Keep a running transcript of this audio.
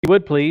If you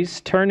would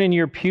please turn in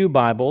your pew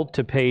Bible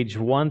to page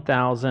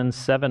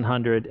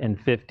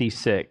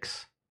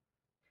 1756.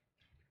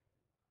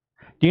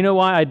 Do you know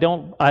why I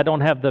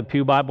don't have the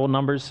pew Bible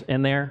numbers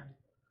in there?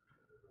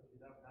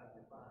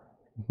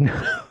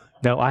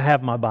 No, I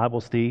have my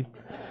Bible, Steve.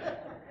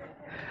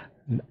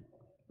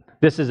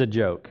 This is a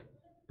joke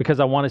because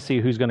I want to see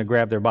who's going to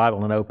grab their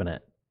Bible and open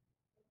it.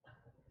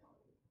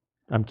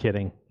 I'm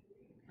kidding.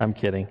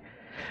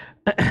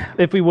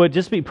 If we would,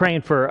 just be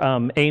praying for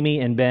Amy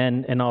and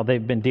Ben and all.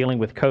 They've been dealing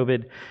with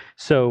COVID.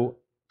 So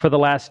for the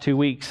last 2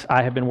 weeks,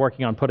 I have been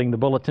working on putting the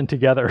bulletin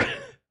together.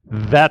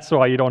 That's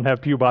why you don't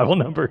have pew Bible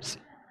numbers.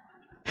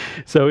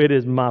 So it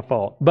is my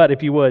fault. But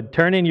if you would,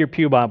 turn in your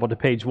pew Bible to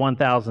page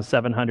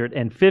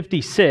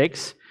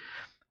 1756.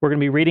 We're going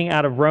to be reading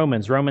out of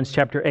Romans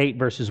chapter 8,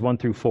 verses 1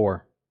 through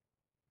 4.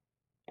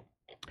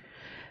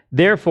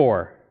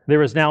 Therefore,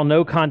 there is now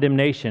no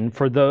condemnation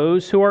for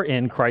those who are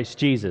in Christ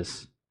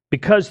Jesus.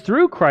 Because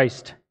through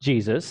Christ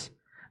Jesus,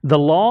 the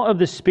law of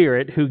the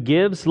Spirit who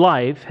gives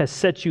life has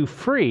set you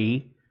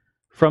free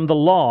from the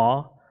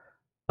law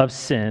of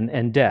sin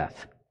and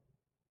death.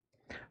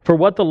 For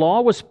what the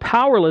law was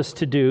powerless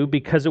to do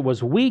because it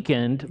was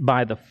weakened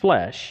by the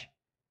flesh,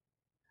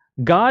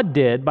 God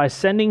did by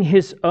sending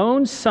His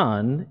own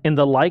Son in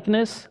the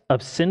likeness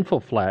of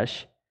sinful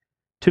flesh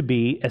to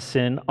be a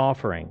sin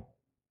offering.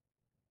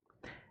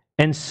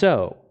 And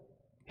so,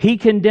 He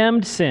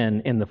condemned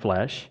sin in the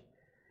flesh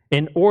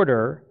in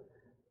order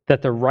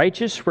that the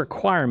righteous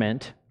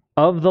requirement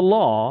of the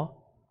law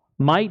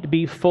might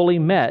be fully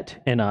met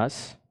in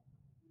us,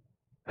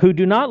 who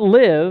do not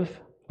live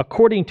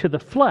according to the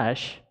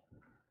flesh,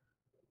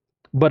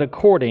 but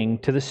according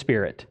to the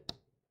Spirit.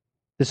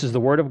 This is the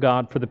word of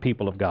God for the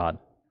people of God.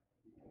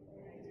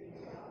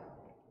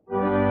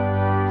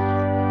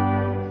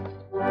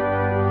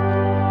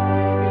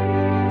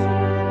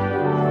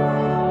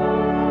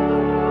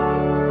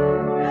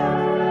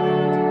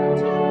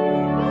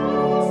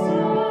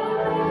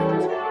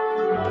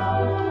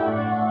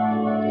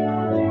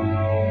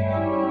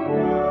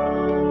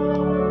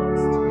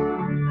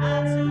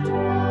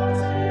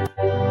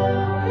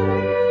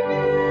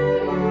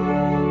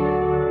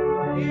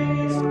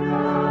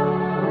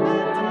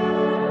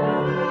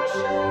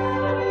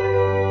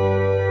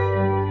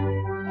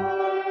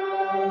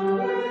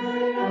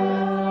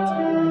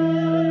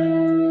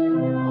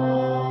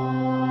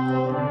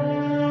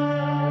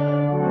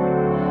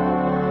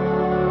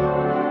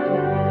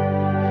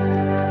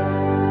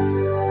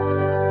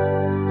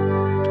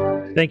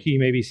 Thank you. You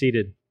may be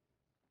seated.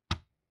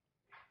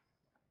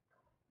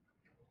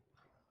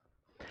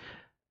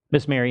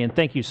 Miss Marion,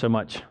 thank you so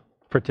much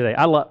for today.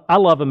 I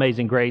love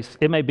Amazing Grace.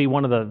 It may be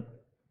one of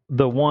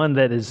the one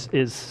that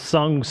is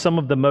sung some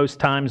of the most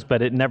times,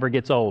 but it never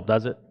gets old,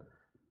 does it?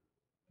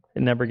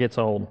 It never gets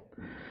old.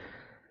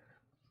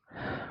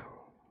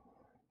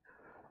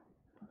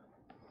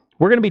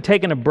 We're going to be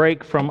taking a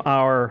break from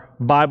our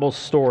Bible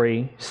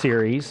story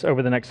series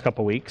over the next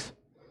couple weeks.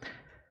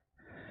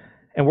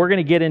 And we're going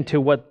to get into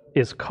what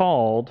is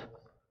called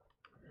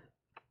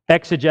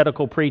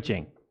exegetical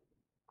preaching.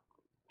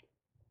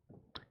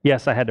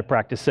 Yes, I had to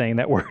practice saying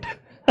that word.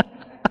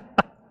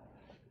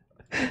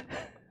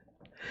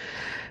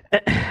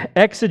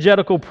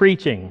 Exegetical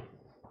preaching.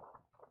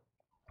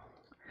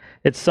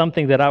 It's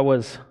something that I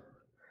was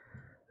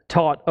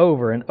taught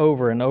over and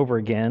over and over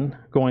again,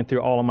 going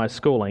through all of my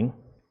schooling.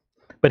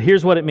 But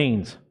here's what it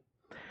means.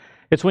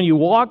 It's when you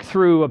walk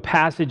through a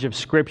passage of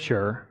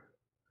Scripture,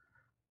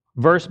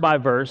 verse by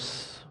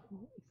verse,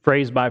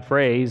 phrase by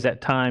phrase,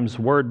 at times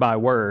word by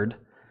word,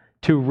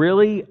 to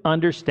really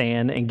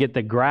understand and get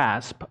the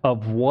grasp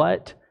of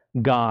what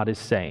God is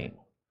saying.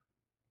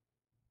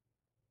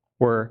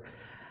 Where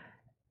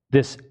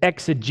this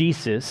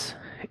exegesis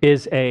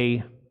is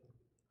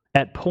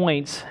at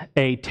points,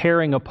 a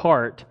tearing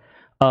apart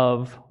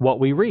of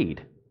what we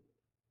read.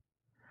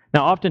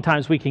 Now,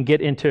 oftentimes we can get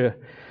into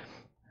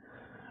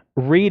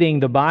reading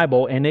the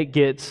Bible and it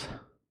gets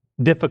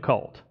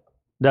difficult,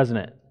 doesn't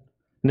it?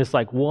 And it's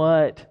like,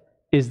 what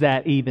is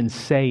that even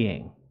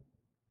saying?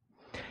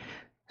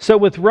 So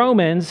with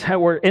Romans,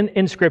 we're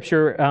in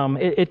Scripture,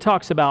 it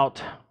talks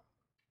about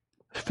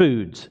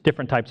foods,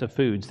 different types of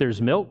foods.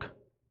 There's milk,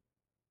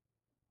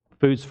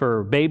 foods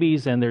for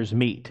babies, and there's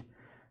meat,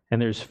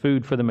 and there's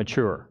food for the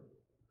mature.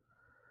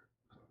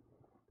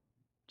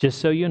 Just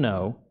so you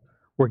know,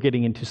 we're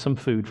getting into some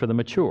food for the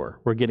mature.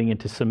 We're getting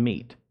into some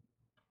meat.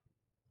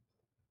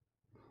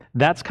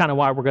 That's kind of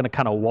why we're going to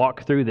kind of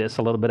walk through this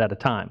a little bit at a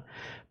time,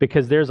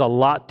 because there's a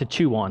lot to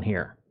chew on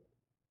here.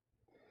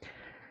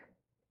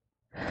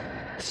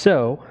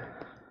 So,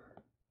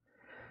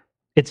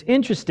 it's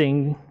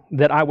interesting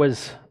that I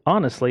was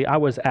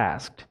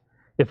asked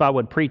if I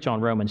would preach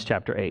on Romans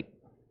chapter 8.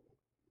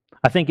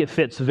 I think it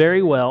fits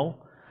very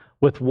well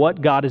with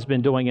what God has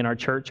been doing in our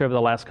church over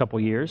the last couple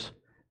years,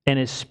 and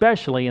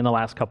especially in the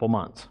last couple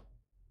months.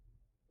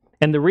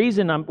 And the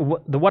reason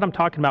what I'm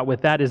talking about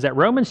with that is that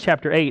Romans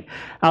chapter 8,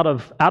 out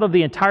of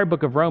the entire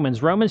book of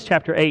Romans, Romans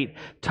chapter 8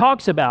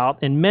 talks about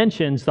and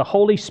mentions the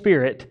Holy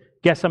Spirit,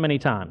 guess how many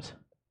times?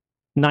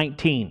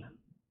 19.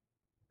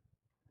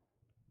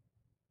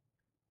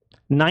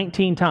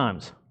 19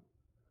 times.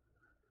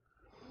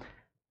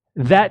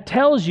 That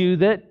tells you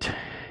that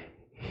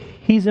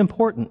He's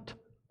important.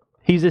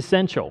 He's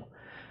essential.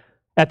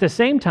 At the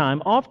same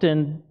time,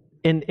 often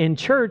in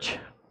church,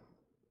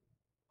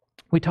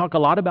 we talk a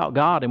lot about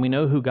God and we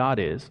know who God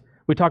is.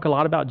 We talk a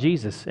lot about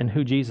Jesus and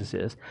who Jesus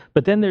is.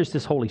 But then there's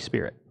this Holy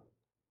Spirit.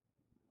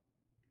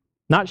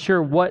 Not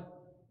sure what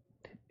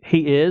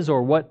He is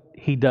or what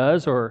He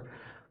does, or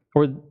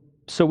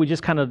so we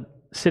just kind of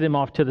sit Him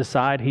off to the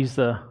side. He's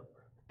the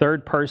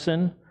third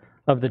person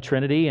of the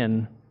Trinity,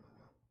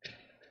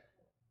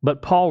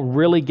 but Paul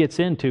really gets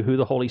into who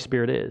the Holy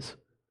Spirit is.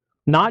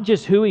 Not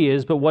just who He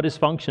is, but what His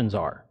functions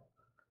are.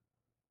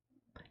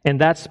 And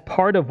that's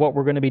part of what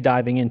we're going to be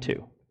diving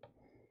into.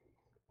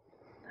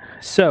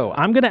 So,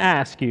 I'm going to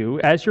ask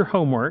you, as your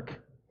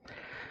homework,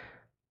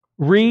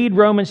 read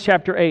Romans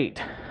chapter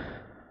 8.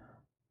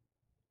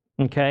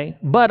 Okay?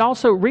 But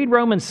also read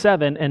Romans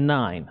 7 and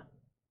 9.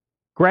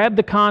 Grab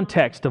the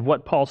context of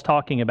what Paul's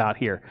talking about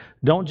here.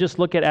 Don't just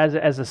look at it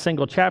as a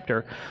single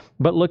chapter,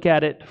 but look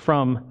at it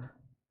from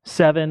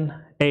 7,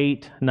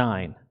 8,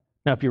 9.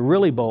 Now, if you're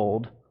really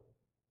bold,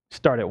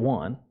 start at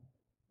 1.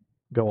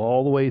 Go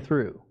all the way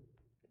through.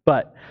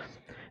 But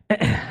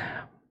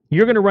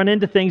you're going to run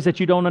into things that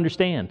you don't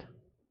understand.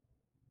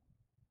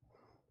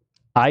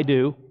 I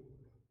do.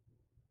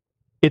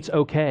 It's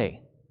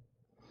okay.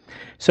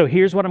 So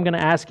here's what I'm going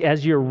to ask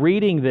as you're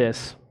reading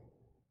this.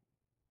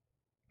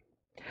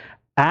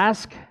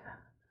 Ask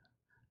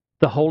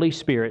the Holy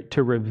Spirit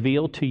to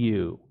reveal to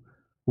you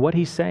what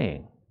He's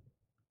saying.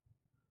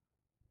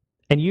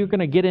 And you're going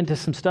to get into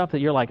some stuff that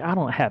you're like, I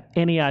don't have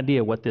any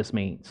idea what this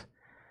means.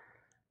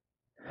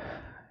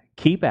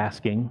 Keep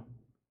asking,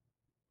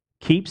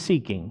 keep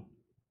seeking,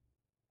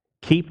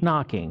 keep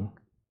knocking,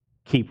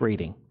 keep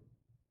reading.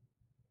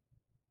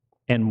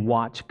 And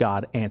watch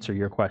God answer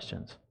your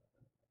questions.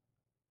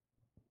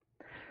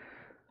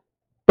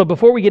 But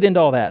before we get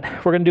into all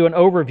that, we're going to do an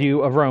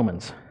overview of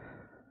Romans.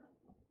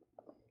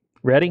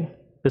 Ready?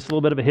 This is a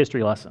little bit of a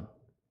history lesson.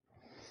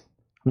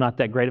 I'm not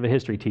that great of a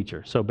history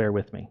teacher, so bear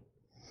with me.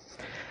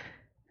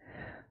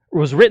 It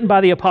was written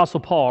by the Apostle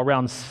Paul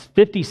around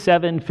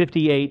 57,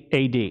 58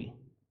 AD.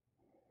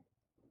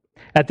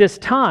 At this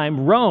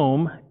time,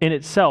 Rome in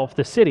itself,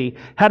 the city,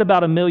 had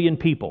about 1 million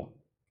people.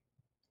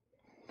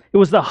 It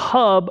was the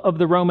hub of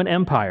the Roman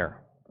Empire.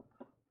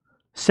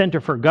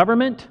 Center for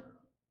government,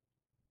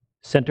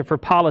 center for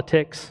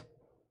politics,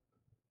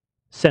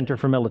 center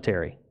for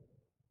military.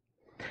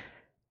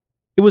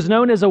 It was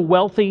known as a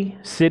wealthy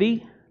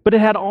city, but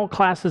it had all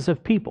classes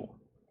of people.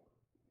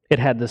 It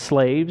had the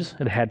slaves,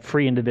 it had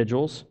free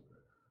individuals,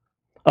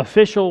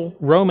 official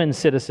Roman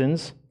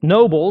citizens,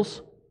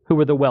 nobles, who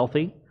were the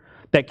wealthy,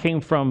 that came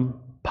from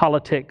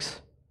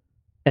politics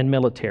and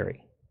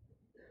military.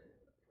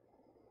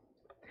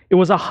 It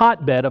was a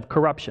hotbed of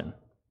corruption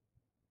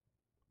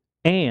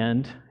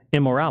and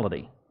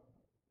immorality.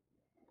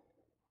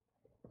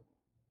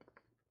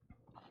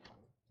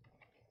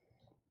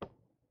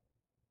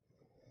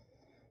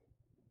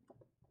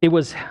 It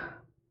was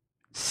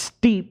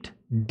steeped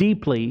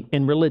deeply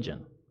in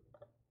religion,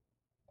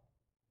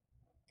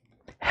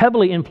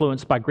 heavily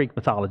influenced by Greek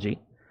mythology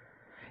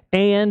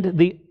and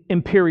the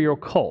imperial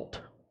cult.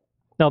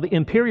 Now, the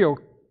imperial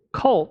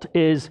cult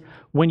is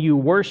when you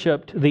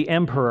worshiped the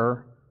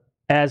emperor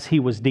as he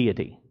was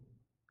deity.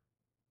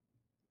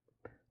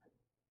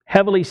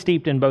 Heavily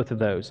steeped in both of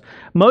those.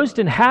 Most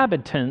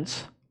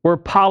inhabitants were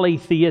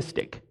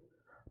polytheistic.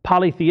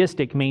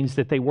 Polytheistic means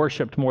that they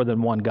worshiped more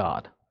than one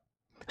god.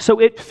 So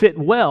it fit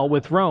well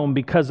with Rome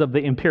because of the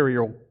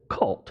imperial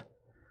cult.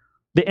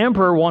 The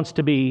emperor wants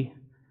to be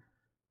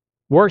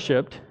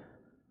worshipped,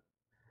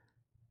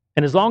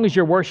 and as long as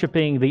you're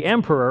worshiping the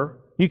emperor,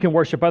 you can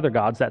worship other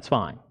gods, that's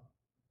fine.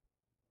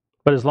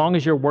 But as long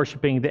as you're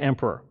worshiping the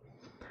emperor.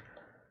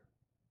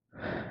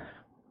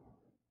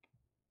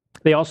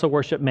 They also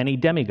worship many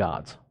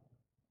demigods.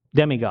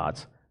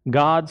 Demigods.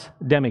 Gods,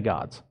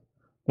 demigods.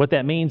 What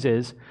that means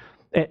is,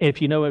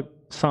 if you know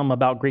some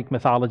about Greek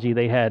mythology,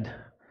 they had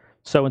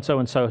so-and-so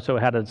and so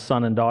had a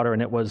son and daughter,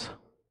 and it was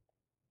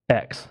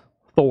X.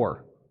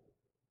 Thor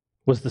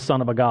was the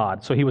son of a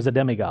god, so he was a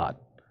demigod.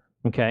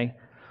 Okay?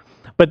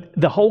 But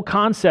the whole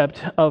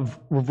concept of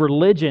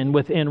religion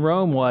within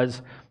Rome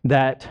was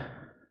that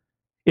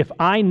if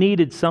I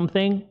needed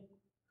something,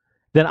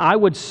 then I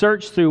would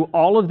search through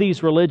all of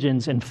these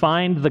religions and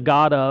find the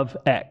god of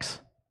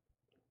X.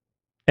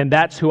 And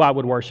that's who I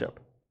would worship.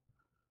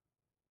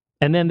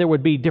 And then there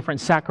would be different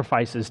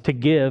sacrifices to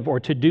give or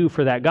to do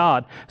for that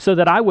god so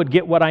that I would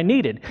get what I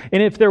needed.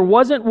 And if there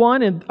wasn't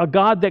one, and a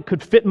god that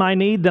could fit my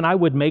need, then I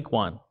would make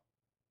one.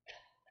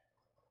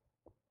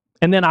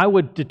 And then I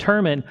would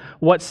determine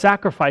what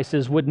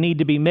sacrifices would need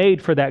to be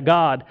made for that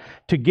god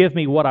to give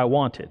me what I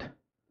wanted.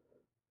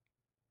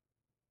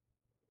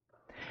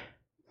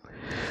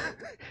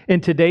 In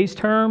today's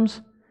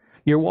terms,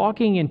 you're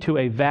walking into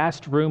a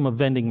vast room of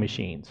vending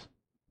machines.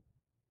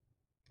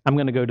 I'm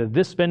going to go to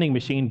this vending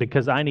machine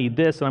because I need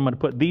this, and I'm going to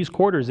put these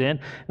quarters in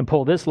and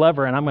pull this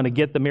lever, and I'm going to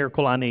get the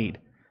miracle I need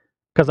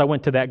because I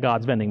went to that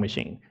God's vending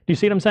machine. Do you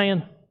see what I'm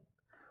saying?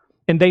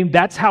 And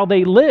that's how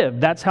they lived.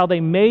 That's how they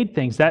made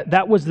things.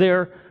 That was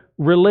their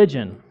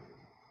religion.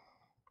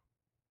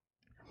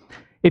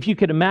 If you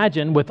could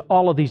imagine, with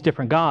all of these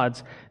different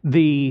gods,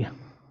 the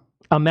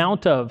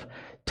amount of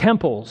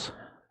temples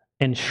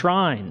and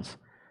shrines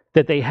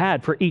that they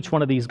had for each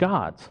one of these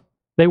gods.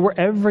 They were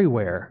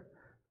everywhere.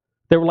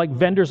 They were like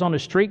vendors on a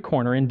street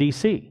corner in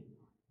D.C.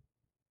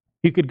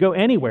 You could go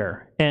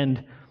anywhere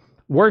and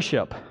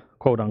worship,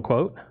 quote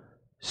unquote,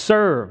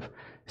 serve,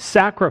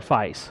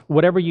 sacrifice,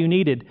 whatever you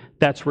needed,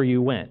 that's where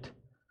you went.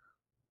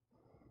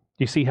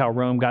 You see how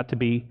Rome got to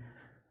be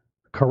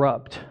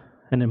corrupt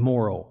and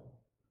immoral.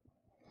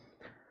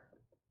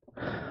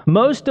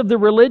 Most of the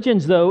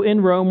religions, though,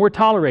 in Rome were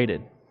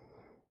tolerated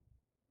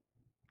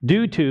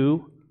due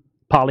to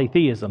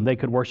polytheism. They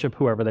could worship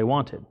whoever they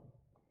wanted.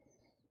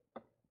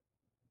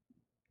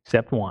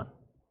 Except one.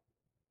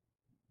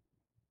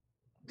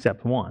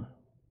 Except one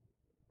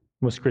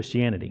was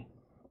Christianity.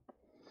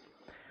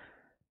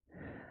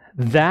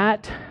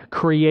 That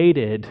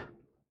created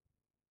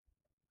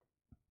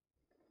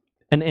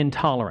an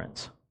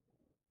intolerance.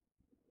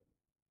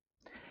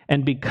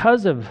 And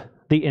because of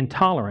the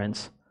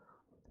intolerance,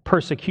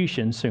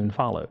 persecution soon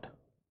followed.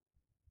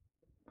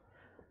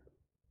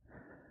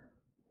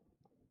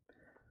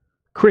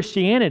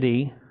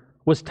 Christianity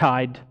was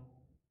tied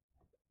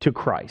to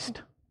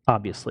Christ,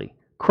 obviously.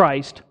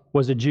 Christ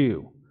was a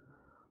Jew.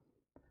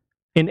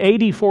 In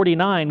AD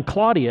 49,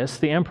 Claudius,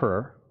 the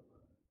emperor,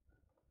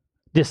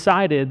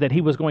 decided that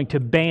he was going to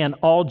ban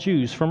all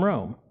Jews from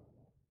Rome.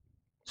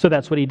 So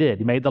that's what he did.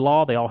 He made the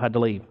law, they all had to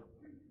leave.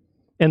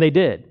 And they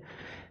did.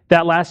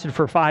 That lasted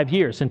for 5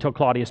 years until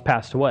Claudius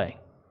passed away.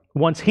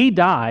 Once he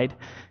died,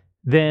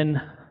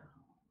 then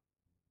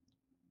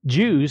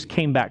Jews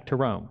came back to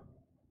Rome.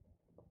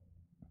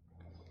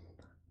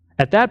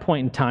 At that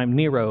point in time,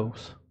 Nero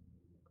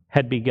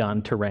had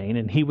begun to reign,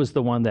 and he was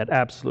the one that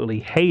absolutely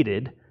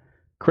hated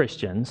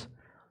Christians.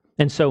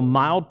 And so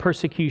mild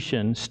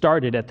persecution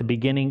started at the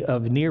beginning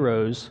of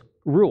Nero's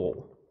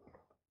rule.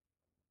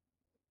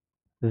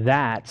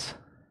 That's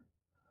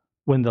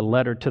when the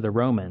letter to the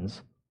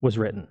Romans was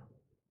written.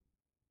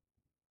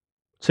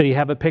 So you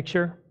have a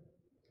picture?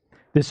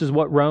 This is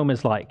what Rome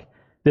is like.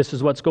 This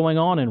is what's going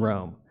on in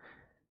Rome.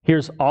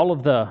 Here's all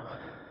of the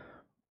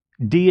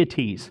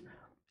deities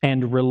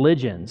and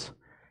religions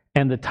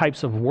and the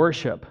types of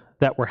worship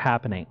that were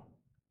happening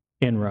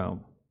in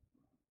Rome.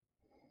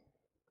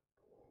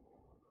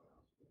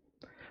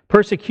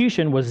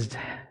 Persecution was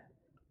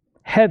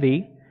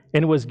heavy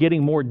and was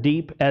getting more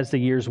deep as the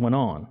years went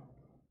on.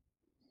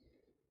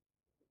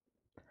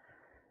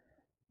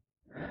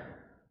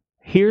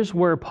 Here's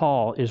where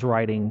Paul is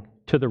writing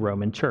to the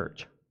Roman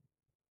church.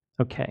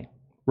 Okay,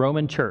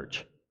 Roman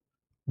church.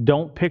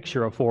 Don't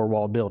picture a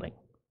four-walled building.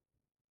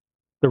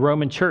 The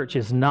Roman church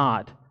is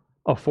not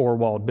a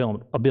four-walled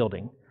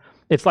building.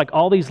 It's like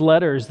all these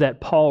letters that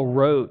Paul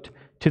wrote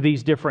to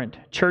these different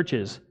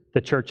churches,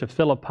 the church of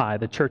Philippi,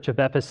 the church of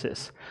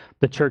Ephesus,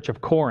 the church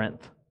of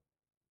Corinth.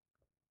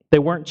 They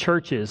weren't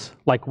churches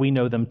like we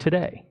know them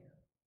today.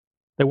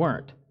 They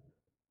weren't.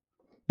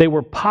 They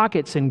were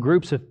pockets and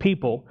groups of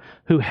people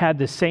who had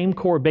the same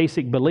core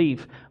basic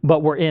belief,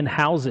 but were in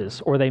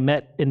houses, or they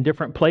met in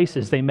different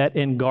places. They met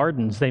in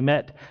gardens.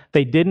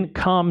 They didn't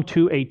come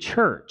to a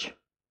church.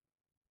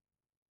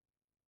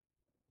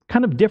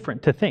 Kind of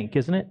different to think,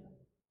 isn't it?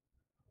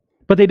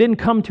 But they didn't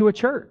come to a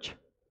church.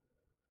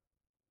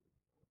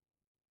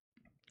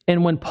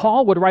 And when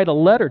Paul would write a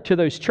letter to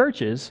those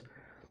churches,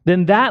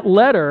 then that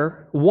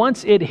letter,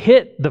 once it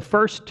hit the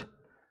first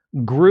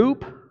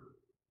group,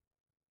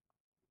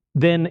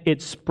 then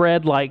it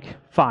spread like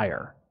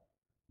fire.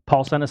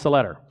 Paul sent us a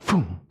letter.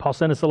 Paul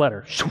sent us a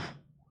letter.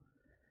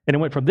 And it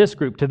went from this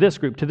group to this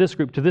group to this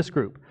group to this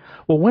group.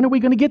 Well, when are we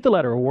going to get the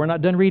letter? Well, we're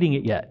not done reading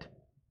it yet.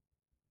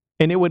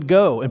 And it would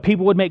go, and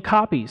people would make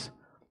copies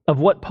of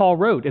what Paul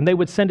wrote, and they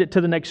would send it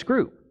to the next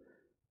group.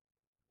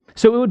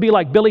 So it would be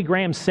like Billy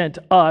Graham sent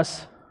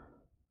us,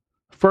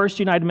 First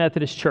United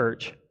Methodist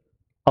Church,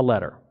 a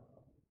letter.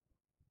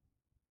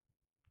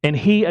 And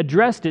he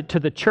addressed it to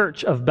the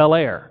church of Bel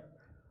Air.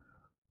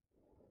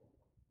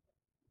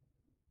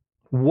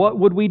 What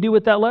would we do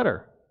with that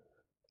letter?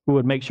 We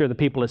would make sure the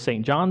people at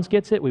St. John's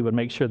gets it. We would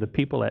make sure the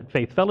people at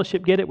Faith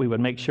Fellowship get it. We would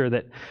make sure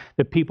that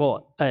the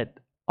people at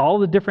all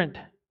the different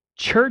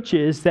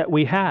churches that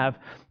we have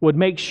would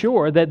make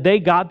sure that they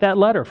got that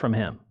letter from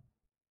him.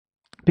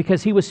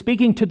 Because he was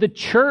speaking to the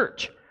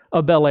church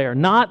of Bel Air,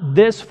 not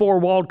this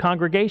four-walled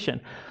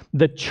congregation,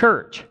 the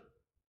church.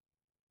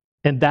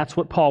 And that's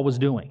what Paul was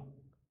doing.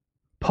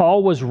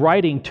 Paul was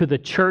writing to the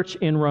church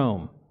in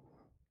Rome.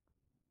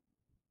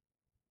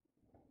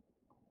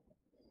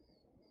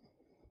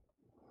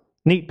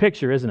 Neat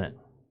picture, isn't it?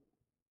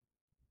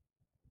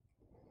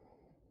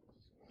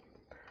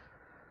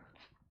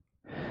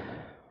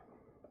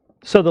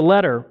 So the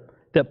letter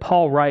that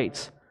Paul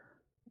writes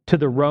to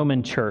the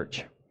Roman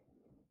church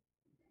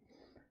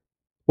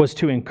was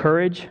to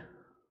encourage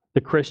the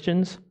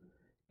Christians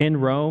in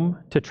Rome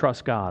to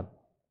trust God.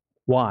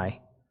 Why?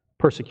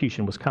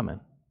 Persecution was coming.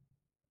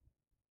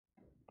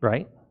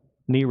 Right?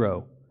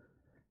 Nero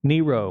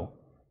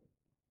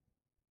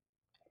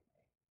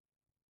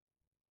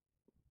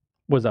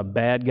was a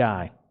bad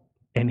guy,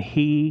 and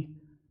he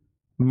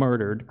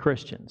murdered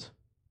Christians.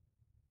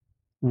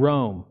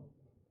 Rome,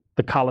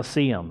 the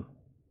Colosseum,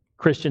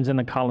 Christians in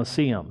the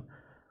Colosseum.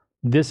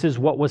 This is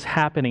what was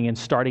happening and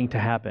starting to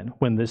happen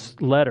when this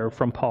letter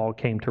from Paul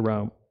came to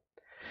Rome.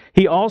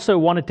 He also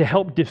wanted to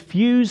help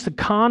diffuse the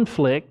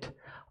conflict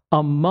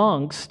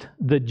amongst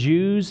the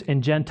Jews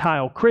and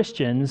Gentile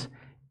Christians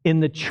in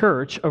the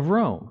church of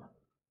Rome.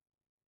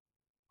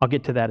 I'll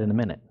get to that in a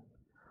minute.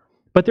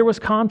 But there was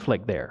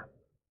conflict there.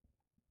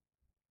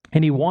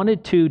 And he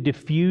wanted to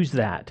diffuse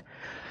that.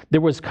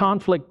 There was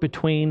conflict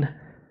between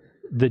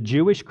the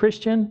Jewish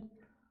Christian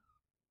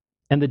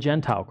and the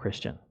Gentile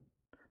Christian.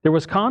 There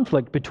was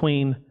conflict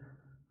between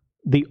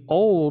the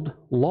old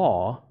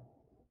law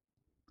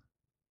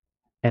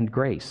and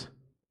grace.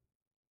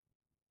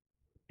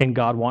 And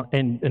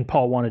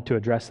Paul wanted to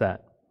address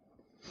that.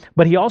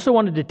 But he also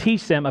wanted to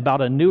teach them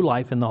about a new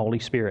life in the Holy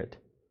Spirit.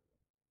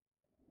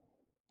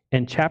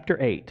 In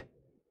chapter 8,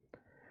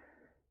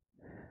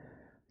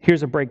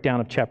 here's a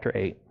breakdown of chapter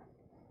 8.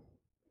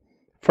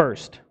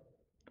 First,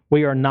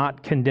 we are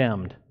not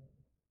condemned.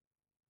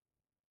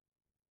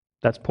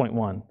 That's point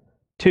 1.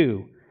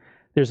 2,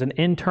 there's an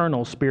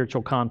internal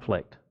spiritual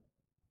conflict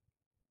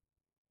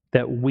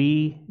that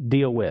we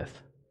deal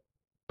with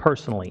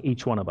personally,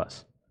 each one of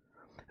us.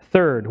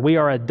 Third, we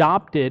are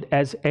adopted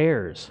as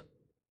heirs.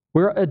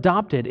 We're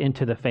adopted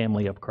into the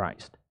family of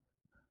Christ.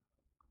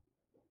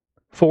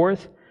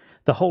 Fourth,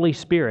 the Holy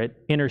Spirit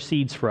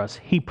intercedes for us.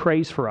 He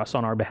prays for us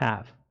on our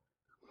behalf.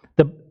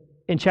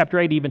 In chapter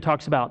 8, he even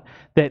talks about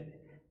that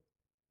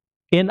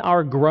in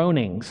our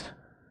groanings,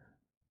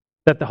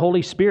 that the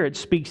Holy Spirit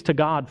speaks to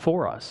God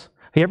for us.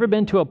 Have you ever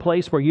been to a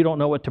place where you don't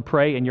know what to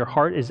pray and your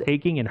heart is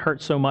aching and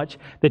hurts so much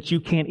that you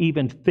can't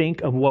even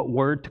think of what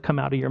word to come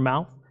out of your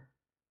mouth?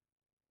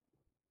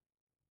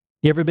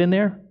 You ever been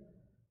there?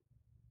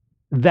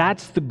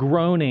 That's the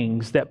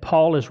groanings that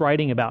Paul is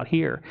writing about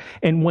here.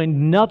 And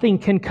when nothing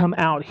can come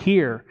out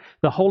here,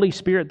 the Holy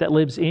Spirit that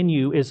lives in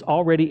you is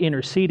already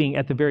interceding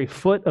at the very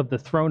foot of the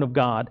throne of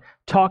God,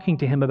 talking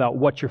to Him about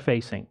what you're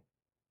facing.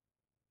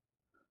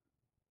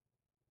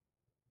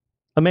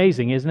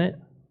 Amazing, isn't it?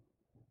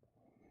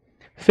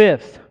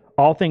 Fifth,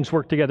 all things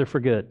work together for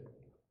good.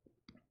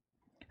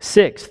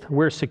 Sixth,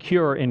 we're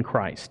secure in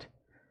Christ.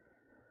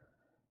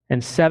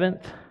 And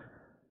seventh,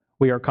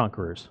 we are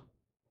conquerors.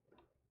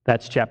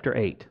 That's chapter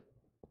 8.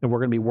 And we're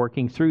going to be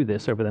working through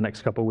this over the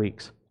next couple of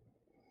weeks.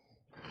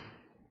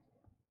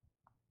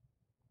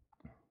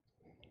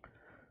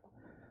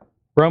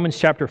 Romans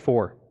chapter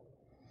 4,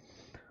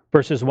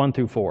 verses 1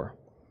 through 4.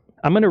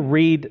 I'm going to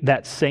read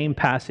that same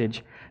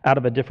passage out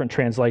of a different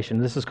translation.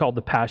 This is called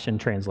the Passion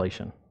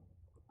Translation.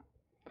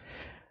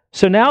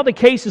 So now the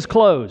case is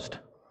closed.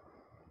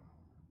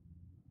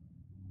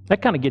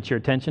 That kind of gets your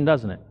attention,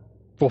 doesn't it?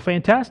 Well,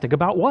 fantastic.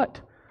 About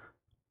what?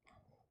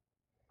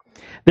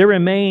 There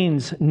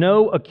remains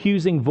no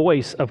accusing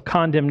voice of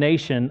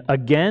condemnation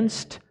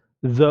against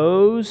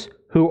those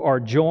who are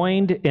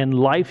joined in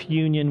life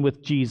union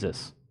with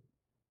Jesus.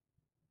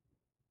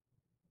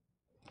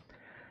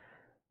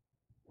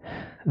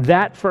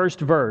 That first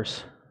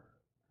verse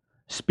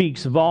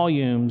speaks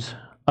volumes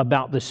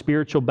about the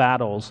spiritual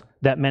battles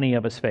that many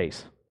of us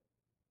face.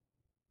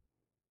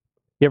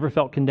 You ever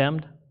felt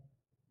condemned?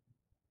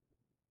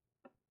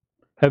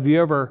 Have you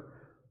ever,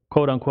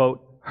 quote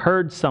unquote,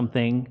 heard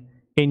something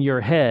in your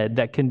head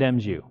that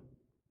condemns you?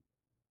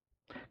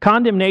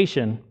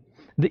 Condemnation,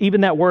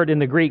 even that word in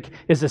the Greek,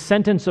 is a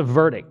sentence of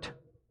verdict.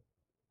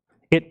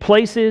 It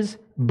places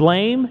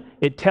blame.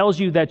 It tells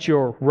you that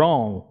you're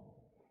wrong.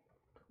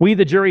 We,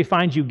 the jury,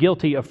 find you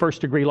guilty of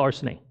first-degree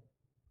larceny.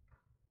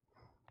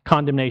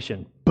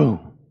 Condemnation.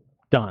 Boom.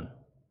 Done.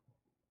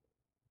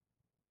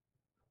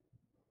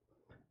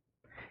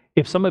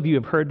 If some of you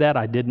have heard that,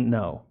 I didn't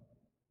know.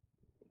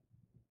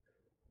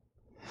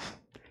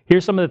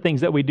 Here's some of the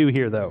things that we do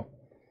here, though.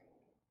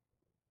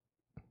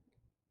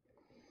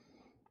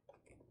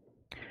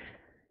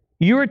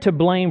 You are to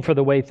blame for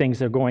the way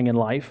things are going in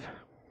life.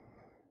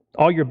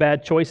 All your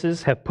bad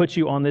choices have put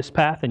you on this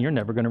path, and you're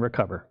never going to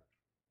recover.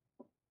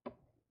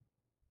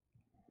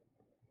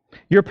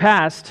 Your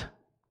past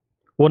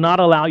will not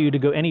allow you to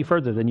go any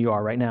further than you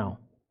are right now.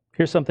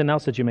 Here's something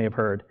else that you may have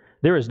heard.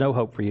 There is no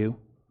hope for you.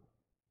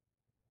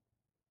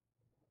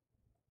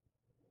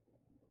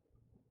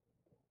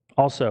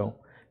 Also,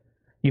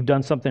 you've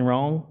done something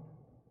wrong,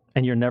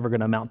 and you're never going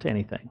to amount to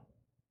anything.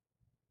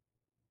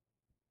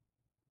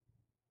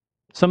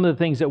 Some of the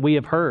things that we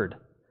have heard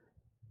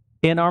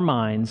in our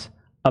minds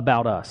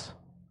about us.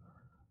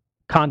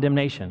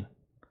 Condemnation.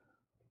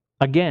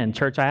 Again,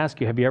 church, I ask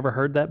you, have you ever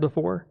heard that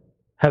before?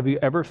 Have you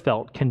ever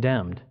felt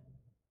condemned?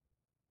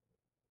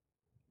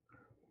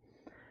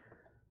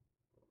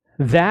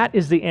 That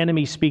is the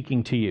enemy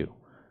speaking to you.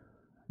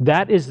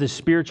 That is the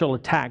spiritual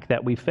attack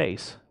that we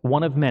face.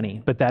 One of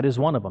many, but that is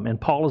one of them. And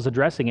Paul is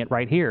addressing it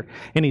right here.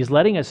 And he's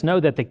letting us know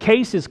that the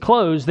case is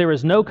closed. There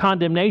is no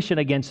condemnation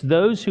against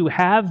those who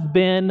have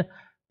been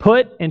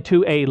put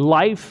into a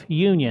life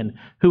union,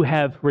 who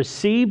have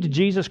received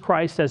Jesus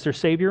Christ as their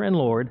Savior and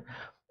Lord,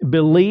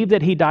 believe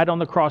that He died on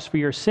the cross for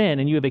your sin,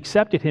 and you have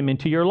accepted Him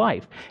into your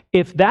life.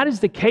 If that is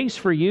the case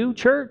for you,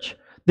 church,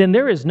 then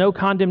there is no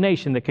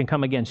condemnation that can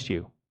come against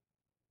you.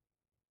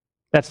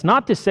 That's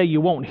not to say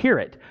you won't hear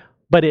it,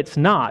 but it's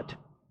not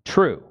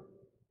true.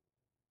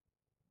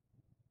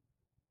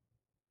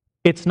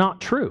 It's not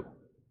true.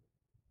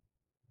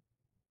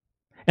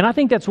 And I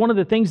think that's one of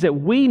the things that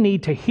we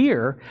need to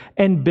hear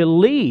and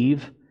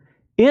believe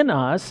in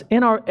us,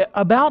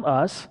 about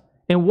us,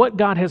 and what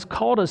God has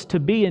called us to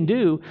be and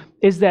do,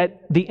 is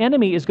that the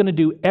enemy is going to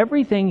do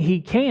everything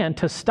he can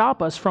to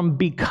stop us from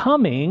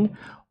becoming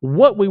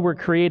what we were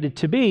created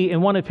to be.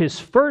 And one of his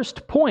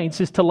first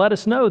points is to let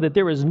us know that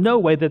there is no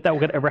way that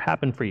would ever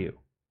happen for you.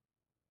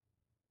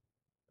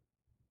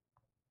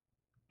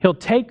 He'll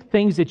take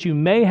things that you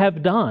may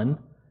have done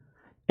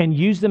and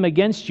use them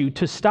against you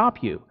to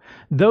stop you.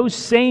 Those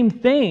same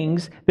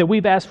things that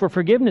we've asked for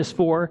forgiveness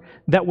for,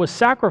 that was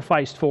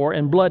sacrificed for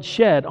and blood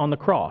shed on the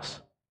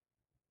cross.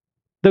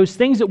 Those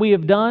things that we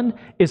have done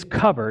is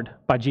covered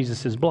by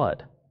Jesus'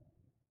 blood.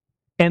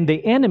 And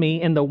the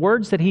enemy, and the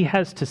words that he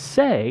has to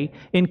say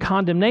in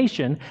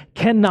condemnation,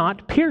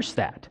 cannot pierce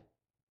that.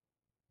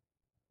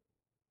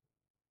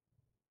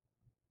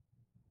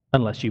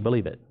 Unless you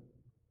believe it.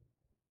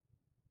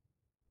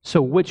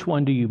 So which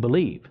one do you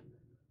believe?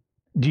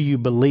 Do you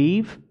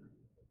believe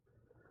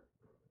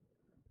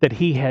that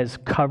He has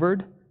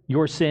covered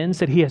your sins,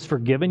 that He has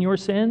forgiven your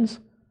sins?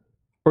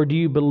 Or do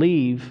you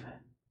believe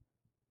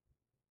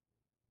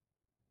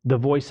the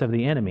voice of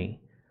the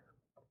enemy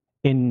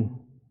in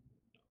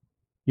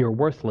your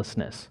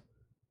worthlessness,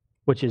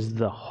 which is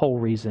the whole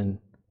reason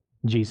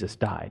Jesus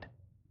died?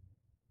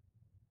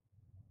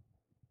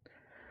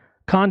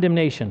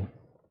 Condemnation.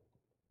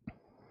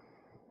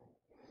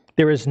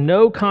 There is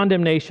no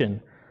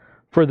condemnation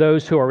for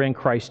those who are in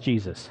Christ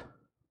Jesus.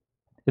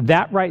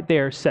 That right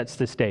there sets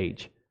the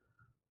stage.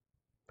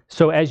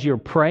 So as you're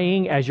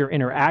praying, as you're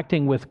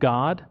interacting with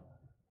God,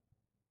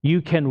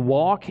 you can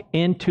walk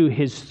into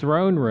His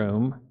throne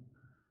room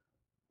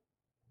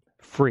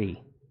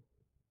free.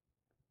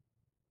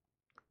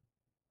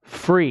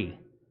 Free.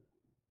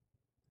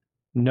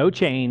 No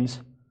chains,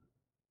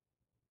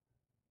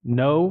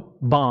 no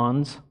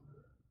bonds,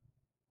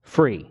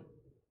 free.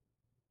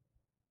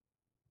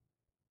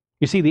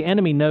 You see, the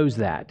enemy knows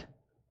that,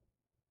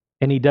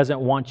 and he doesn't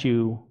want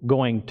you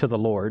going to the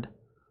Lord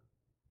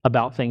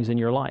about things in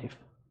your life.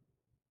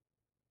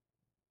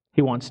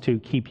 He wants to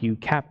keep you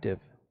captive.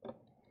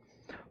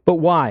 But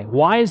why?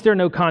 Why is there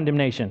no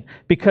condemnation?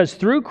 Because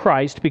through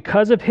Christ,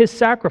 because of His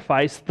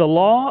sacrifice, the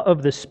law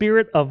of the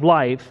Spirit of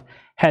life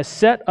has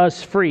set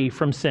us free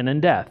from sin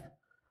and death.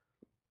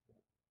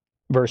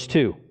 Verse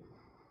 2.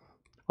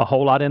 A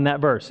whole lot in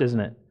that verse, isn't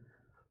it?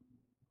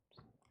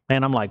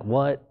 And I'm like,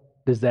 what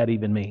does that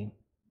even mean?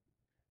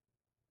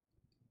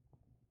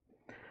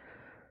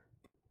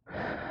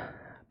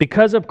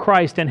 Because of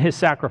Christ and His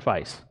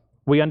sacrifice.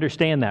 We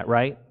understand that,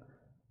 right?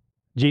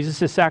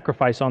 Jesus'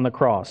 sacrifice on the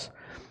cross.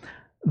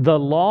 The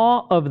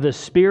law of the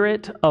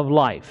Spirit of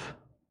life.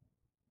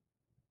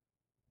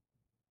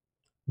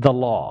 The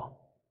law.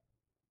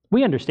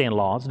 We understand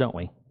laws, don't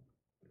we?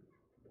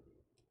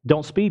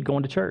 Don't speed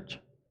going to church.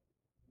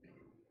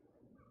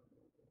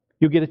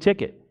 You'll get a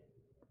ticket.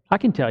 I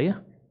can tell you.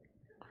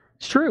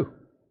 It's true.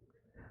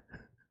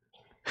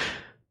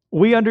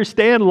 We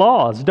understand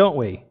laws, don't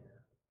we?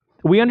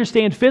 We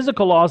understand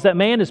physical laws that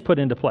man has put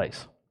into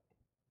place.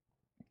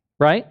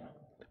 Right?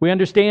 We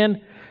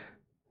understand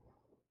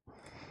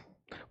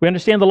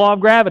the law of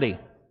gravity.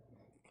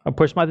 I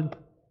push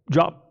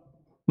drop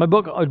a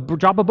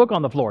book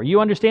on the floor.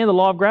 You understand the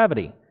law of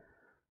gravity.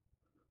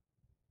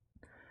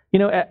 You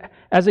know,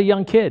 as a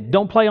young kid,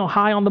 don't play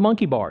high on the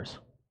monkey bars.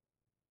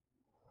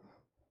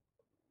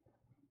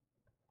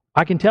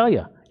 I can tell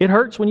you, it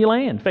hurts when you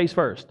land face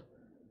first.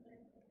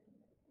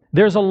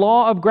 There's a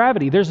law of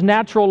gravity. There's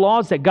natural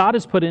laws that God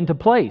has put into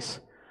place.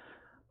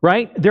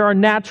 Right? There are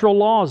natural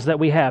laws that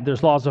we have.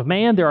 There's laws of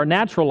man. There are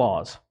natural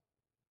laws.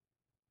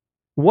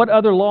 What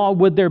other law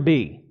would there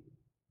be?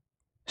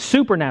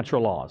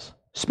 Supernatural laws.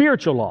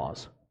 Spiritual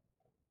laws.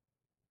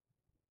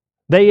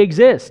 They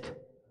exist.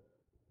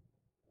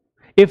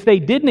 If they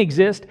didn't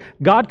exist,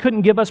 God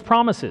couldn't give us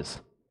promises.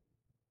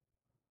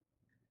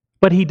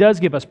 But He does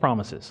give us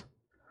promises.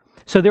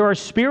 So there are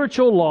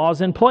spiritual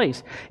laws in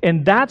place.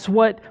 And that's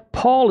what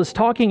Paul is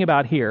talking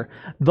about here.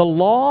 The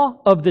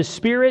law of the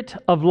Spirit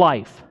of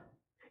life.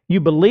 You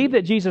believe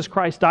that Jesus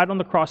Christ died on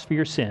the cross for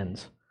your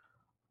sins.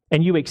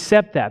 And you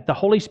accept that. The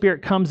Holy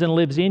Spirit comes and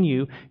lives in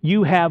you.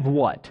 You have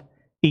what?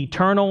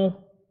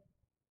 Eternal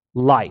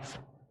life.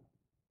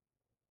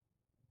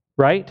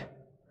 Right?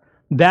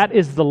 That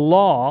is the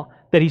law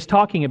that he's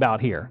talking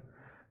about here.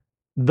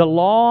 The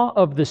law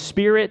of the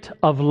Spirit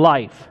of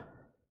life.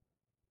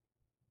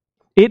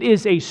 It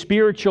is a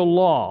spiritual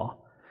law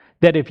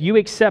that if you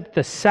accept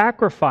the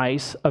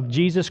sacrifice of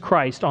Jesus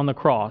Christ on the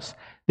cross,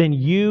 then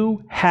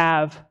you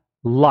have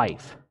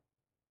life.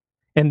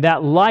 And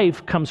that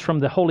life comes from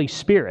the Holy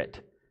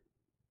Spirit.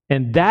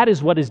 And that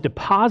is what is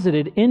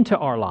deposited into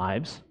our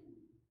lives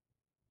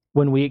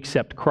when we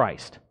accept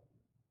Christ.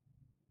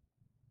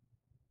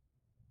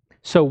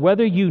 So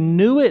whether you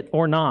knew it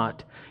or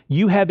not,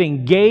 you have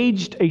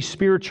engaged a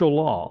spiritual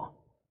law,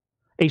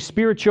 a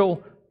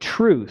spiritual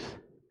truth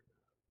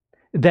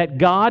that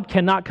God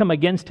cannot come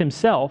against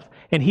himself,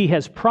 and he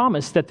has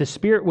promised that the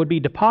Spirit would be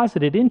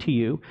deposited into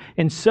you,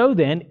 and so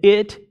then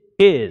it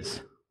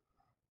is.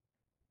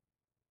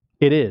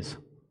 It is.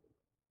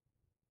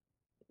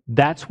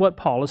 That's what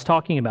Paul is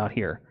talking about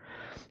here.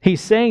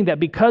 He's saying that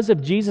because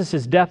of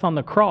Jesus' death on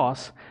the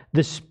cross,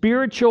 the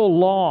spiritual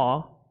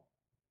law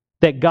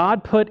that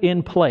God put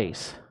in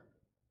place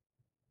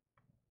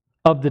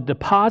of the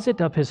deposit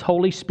of his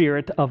Holy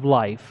Spirit of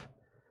life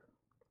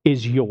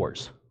is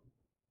yours.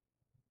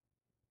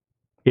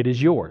 It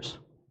is yours.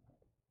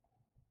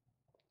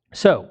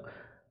 So,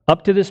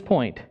 up to this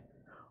point,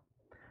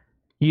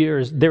 there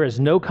is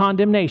no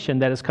condemnation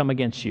that has come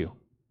against you.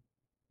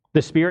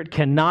 The Spirit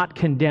cannot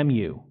condemn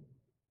you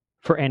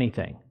for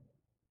anything.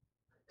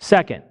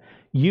 Second,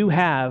 you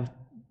have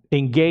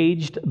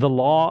engaged the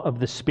law of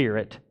the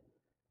Spirit,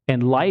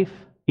 and life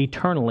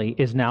eternally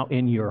is now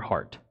in your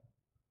heart.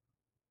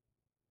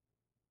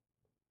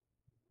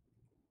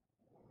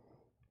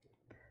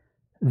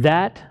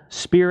 That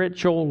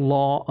spiritual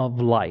law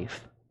of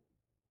life,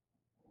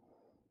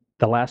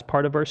 the last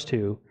part of verse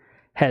 2,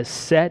 has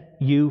set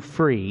you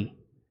free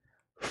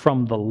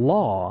from the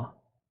law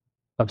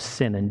of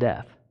sin and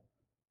death.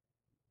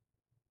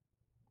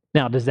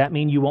 Now, does that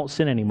mean you won't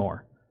sin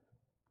anymore?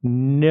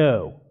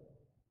 No.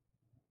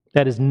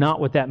 That is not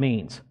what that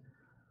means.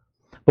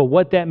 But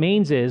what that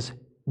means is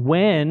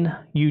when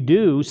you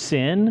do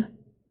sin,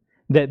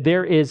 that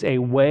there is a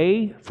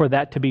way for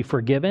that to be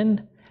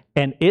forgiven,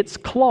 and its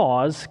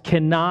clause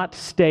cannot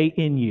stay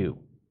in you.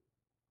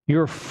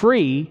 You're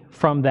free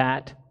from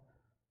that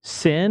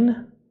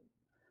sin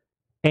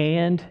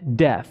and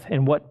death.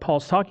 And what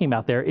Paul's talking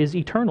about there is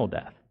eternal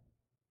death.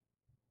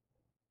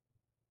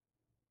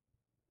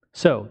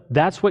 So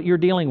that's what you're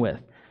dealing with.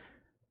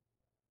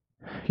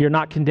 You're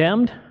not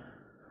condemned,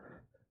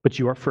 but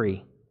you are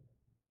free.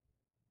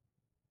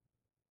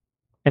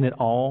 And it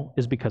all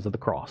is because of the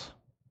cross.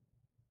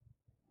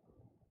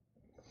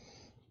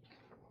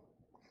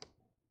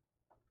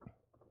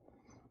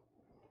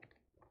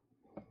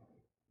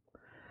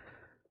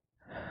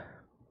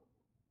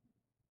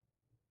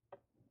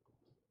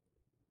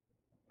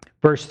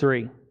 Verse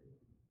 3.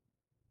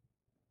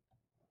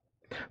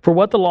 For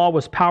what the law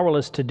was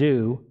powerless to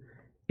do,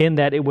 in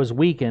that it was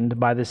weakened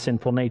by the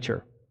sinful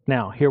nature.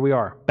 Now, here we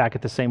are, back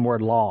at the same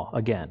word law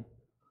again.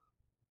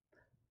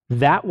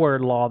 That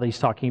word law that he's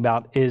talking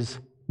about is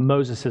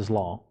Moses'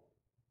 law,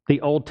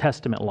 the Old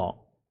Testament law.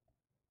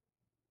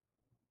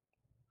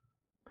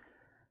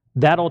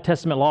 That Old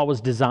Testament law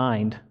was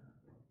designed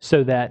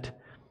so that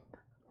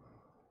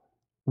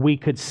we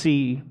could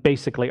see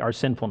basically our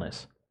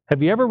sinfulness.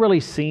 Have you ever really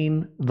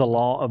seen the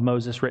law of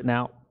Moses written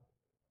out?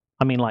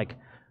 I mean, like,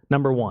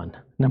 number 1,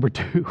 number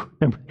 2.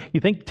 You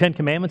think 10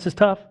 Commandments is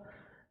tough?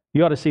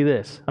 You ought to see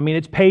this. I mean,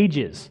 it's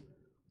pages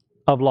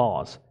of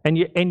laws.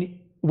 And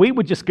we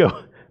would just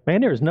go, man,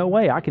 there's no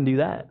way I can do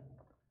that.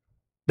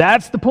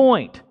 That's the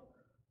point.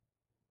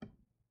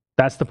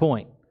 That's the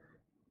point.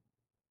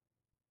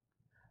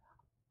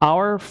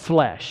 Our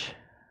flesh,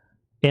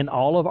 in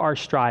all of our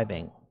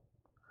striving,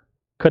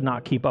 could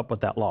not keep up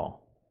with that law.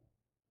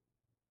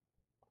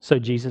 So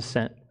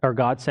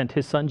God sent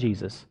his son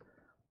Jesus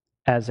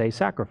as a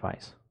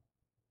sacrifice.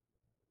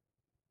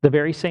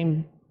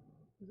 The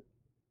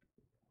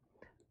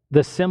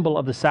symbol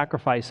of the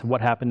sacrifice of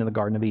what happened in the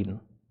Garden of Eden.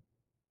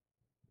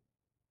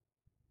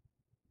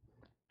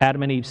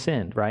 Adam and Eve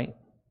sinned, right?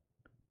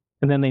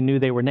 And then they knew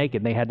they were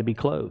naked and they had to be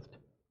clothed.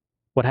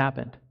 What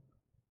happened?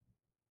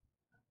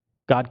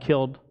 God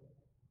killed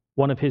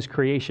one of his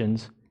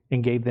creations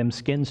and gave them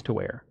skins to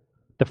wear,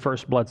 the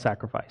first blood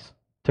sacrifice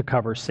to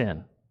cover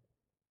sin.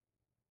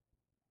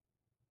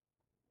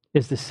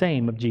 Is the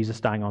same of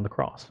Jesus dying on the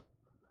cross.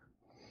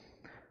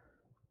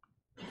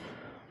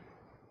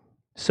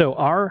 So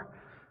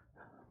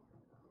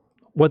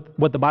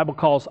what the Bible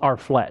calls our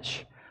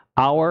flesh,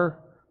 our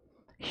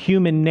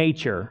human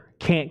nature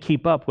can't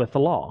keep up with the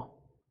law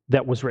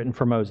that was written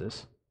for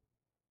Moses.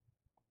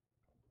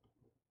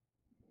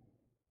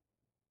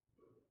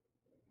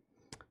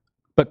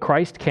 But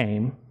Christ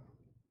came,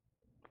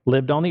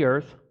 lived on the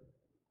earth,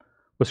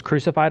 was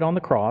crucified on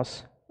the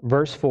cross,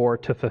 verse 4,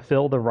 to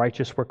fulfill the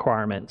righteous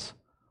requirements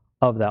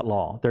of that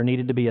law. There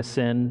needed to be a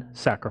sin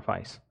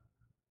sacrifice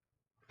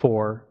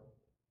for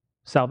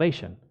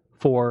salvation,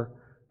 for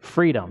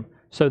freedom,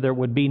 so there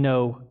would be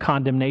no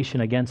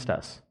condemnation against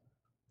us.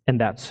 And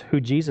that's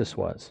who Jesus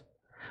was.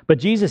 But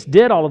Jesus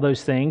did all of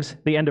those things,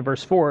 the end of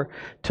verse 4,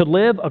 to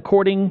live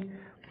according,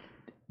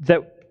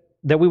 that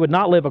we would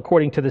not live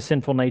according to the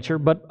sinful nature,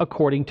 but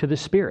according to the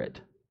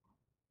Spirit.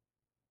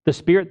 the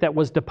Spirit that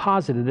was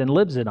deposited and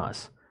lives in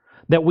us.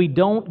 That we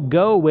don't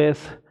go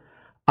with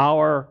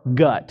our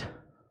gut.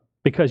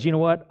 Because you know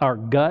what? Our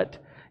gut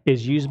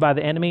is used by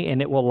the enemy,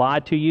 and it will lie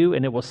to you,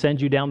 and it will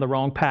send you down the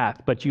wrong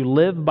path. But you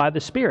live by the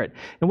Spirit.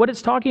 And what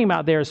it's talking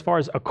about there, as far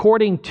as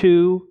according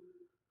to,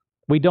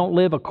 we don't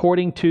live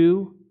according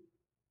to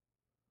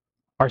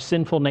our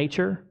sinful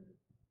nature.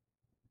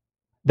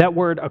 That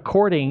word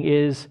according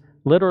is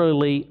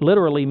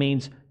literally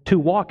means to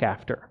walk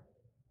after,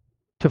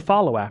 to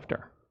follow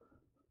after.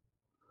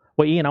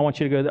 Well, Ian, I want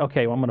you to go,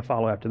 okay, well, I'm going to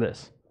follow after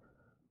this.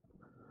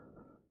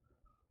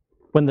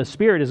 When the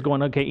Spirit is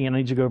going, okay, Ian, I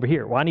need you to go over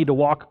here. Well, I need to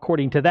walk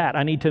according to that.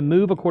 I need to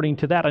move according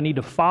to that. I need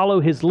to follow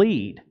His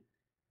lead.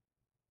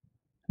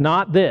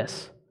 Not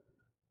this,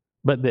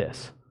 but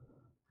this.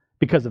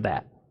 Because of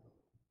that.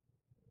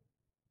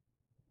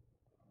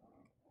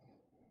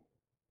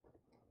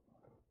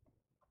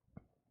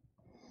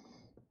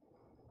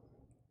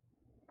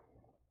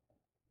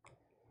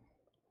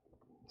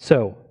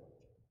 So,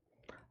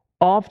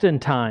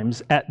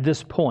 oftentimes at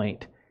this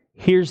point,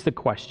 here's the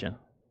question.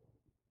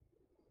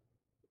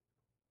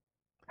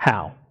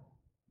 How?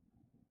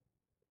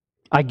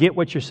 I get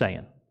what you're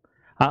saying.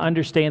 I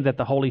understand that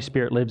the Holy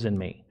Spirit lives in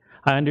me.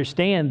 I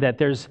understand that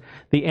there's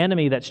the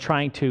enemy that's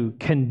trying to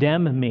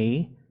condemn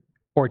me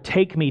or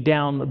take me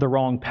down the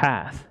wrong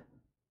path.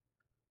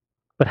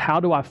 But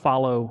how do I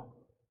follow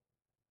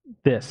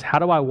this? How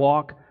do I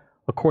walk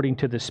according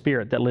to the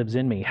Spirit that lives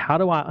in me? How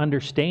do I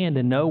understand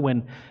and know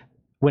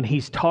when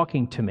He's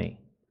talking to me?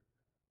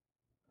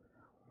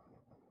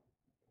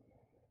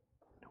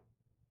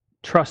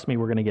 Trust me,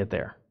 we're going to get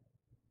there.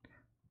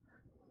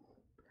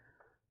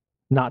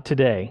 Not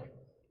today,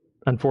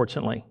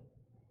 unfortunately,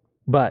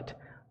 but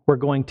we're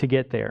going to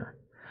get there.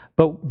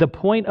 But the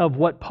point of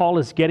what Paul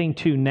is getting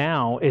to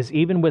now is,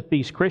 even with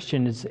these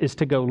Christians, is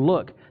to go,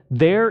 look,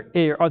 there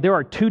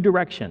are two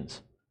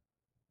directions.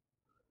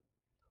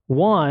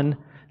 One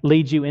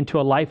leads you into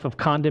a life of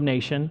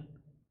condemnation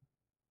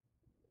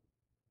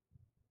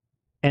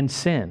and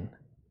sin.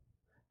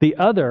 The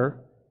other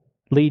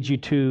leads you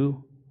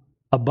to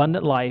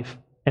abundant life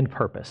and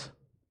purpose.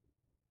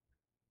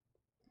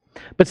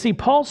 But see,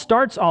 Paul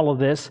starts all of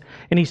this,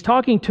 and he's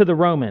talking to the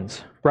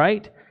Romans,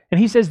 right? And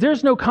he says,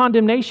 there's no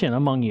condemnation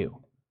among you.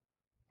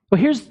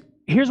 Well,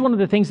 here's one of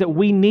the things that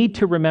we need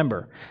to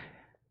remember.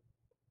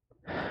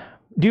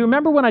 Do you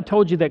remember when I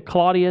told you that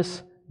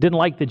Claudius didn't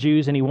like the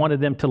Jews and he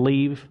wanted them to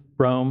leave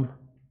Rome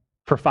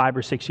for 5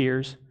 or 6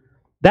 years?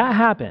 That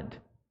happened,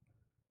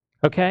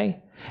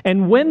 okay?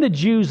 And when the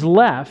Jews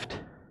left,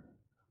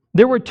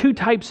 there were two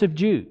types of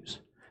Jews.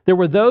 There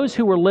were those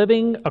who were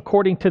living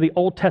according to the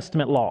Old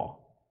Testament law.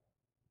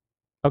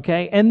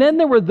 Okay? And then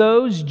there were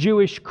those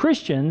Jewish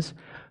Christians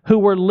who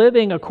were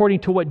living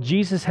according to what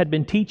Jesus had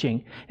been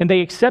teaching, and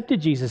they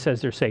accepted Jesus as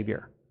their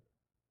Savior.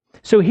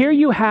 So here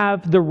you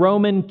have the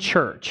Roman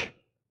church,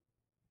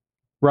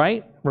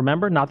 right?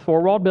 Remember, not the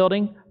four-walled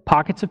building,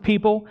 pockets of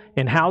people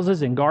in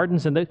houses and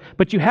gardens,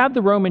 but you have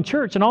the Roman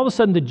church, and all of a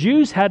sudden the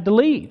Jews had to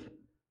leave.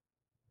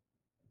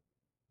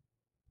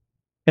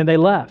 And they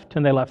left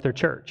their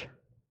church.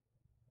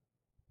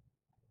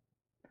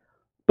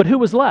 But who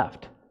was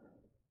left?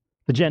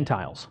 The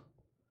Gentiles,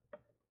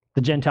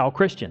 the Gentile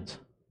Christians,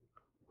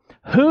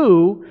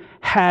 who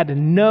had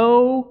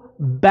no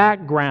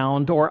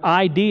background or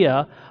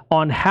idea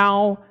on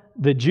how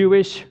the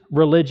Jewish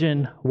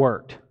religion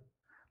worked.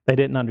 They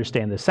didn't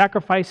understand the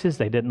sacrifices,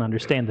 they didn't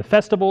understand the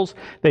festivals,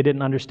 they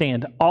didn't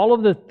understand all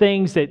of the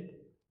things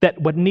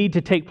that would need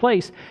to take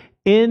place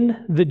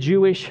in the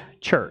Jewish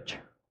church,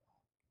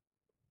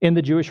 in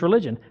the Jewish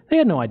religion. They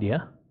had no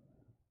idea.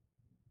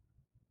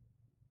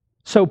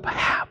 So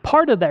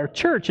part of their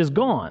church is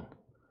gone.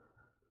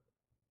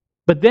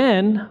 But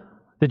then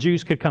the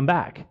Jews could come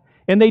back.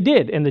 And they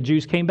did, and the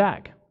Jews came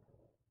back.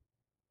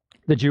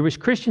 The Jewish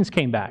Christians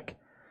came back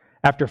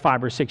after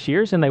 5 or 6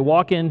 years, and they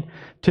walk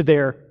into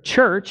their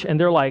church, and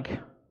they're like,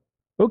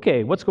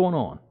 okay, what's going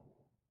on?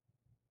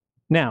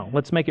 Now,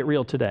 let's make it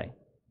real today.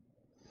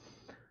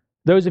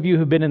 Those of you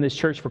who've been in this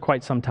church for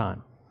quite some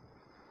time,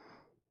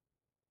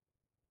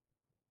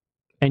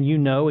 and you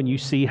know and you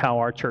see how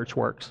our church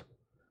works,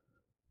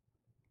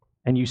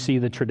 and you see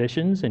the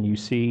traditions, and you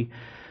see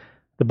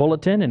the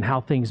bulletin and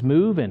how things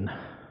move, and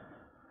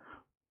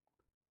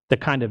the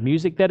kind of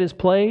music that is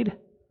played,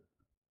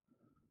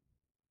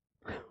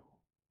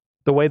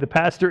 the way the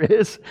pastor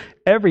is,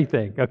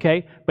 everything,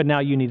 okay? But now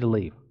you need to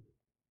leave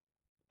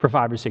for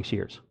 5 or 6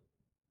 years.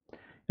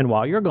 And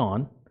while you're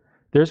gone,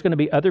 there's going to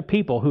be other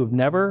people who've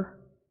never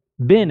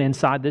been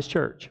inside this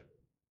church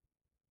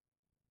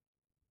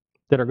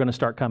that are going to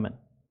start coming.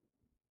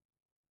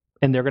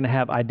 And they're going to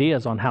have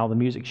ideas on how the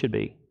music should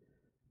be.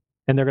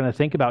 And they're going to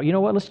think about, you know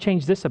what, let's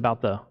change this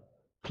about the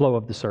flow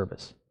of the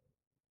service.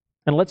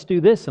 And let's do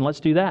this and let's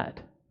do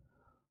that.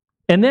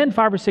 And then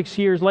 5 or 6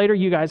 years later,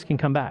 you guys can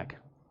come back.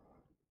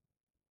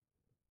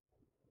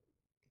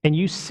 And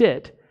you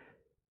sit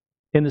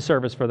in the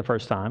service for the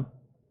first time.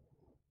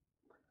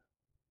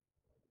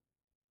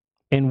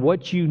 And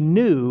what you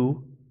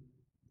knew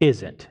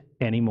isn't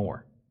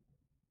anymore.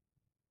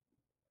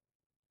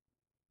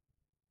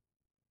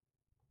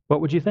 what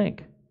would you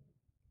think?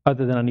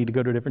 Other than I need to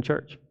go to a different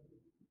church.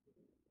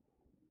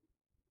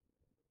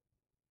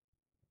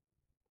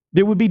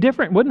 It would be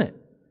different, wouldn't it?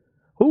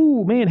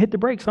 Oh man, hit the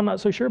brakes. I'm not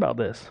so sure about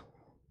this.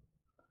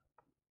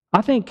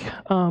 I think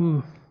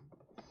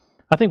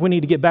we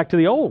need to get back to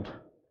the old.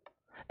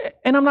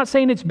 And I'm not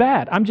saying it's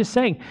bad. I'm just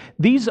saying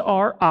these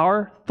are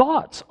our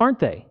thoughts, aren't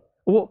they?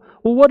 Well,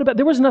 what about,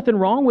 there was nothing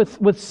wrong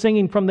with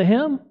singing from the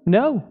hymn?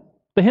 No.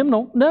 The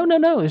hymnal?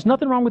 No. There's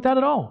nothing wrong with that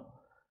at all.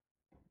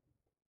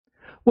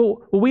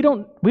 Well, we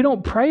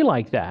don't pray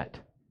like that.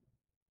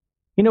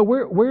 You know,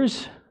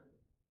 where's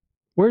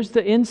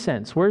the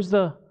incense?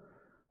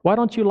 Why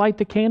don't you light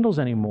the candles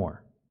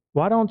anymore?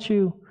 Why don't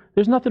you?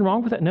 There's nothing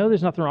wrong with that. No,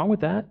 there's nothing wrong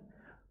with that.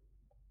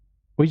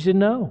 We just didn't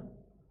know.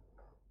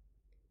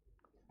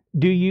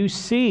 Do you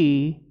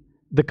see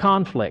the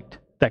conflict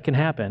that can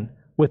happen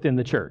within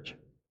the church?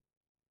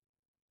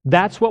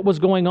 That's what was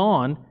going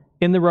on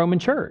in the Roman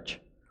church,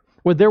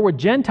 where there were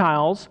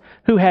Gentiles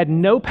who had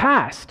no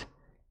past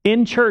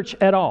in church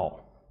at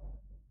all.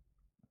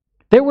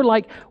 They were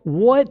like,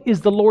 what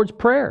is the Lord's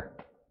Prayer?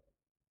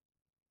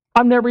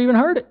 I've never even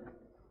heard it.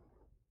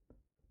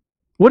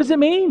 What does it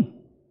mean?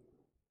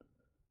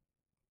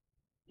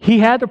 He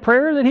had a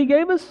prayer that He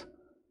gave us?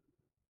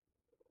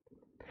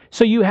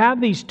 So you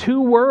have these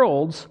two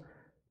worlds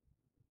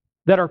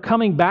that are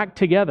coming back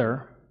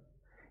together,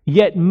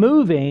 yet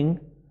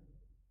moving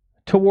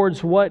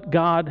towards what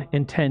God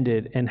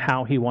intended and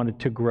how He wanted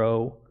to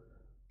grow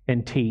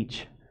and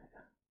teach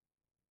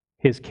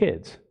His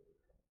kids,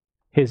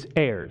 His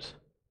heirs,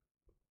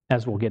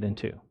 as we'll get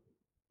into.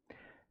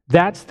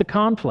 That's the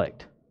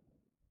conflict.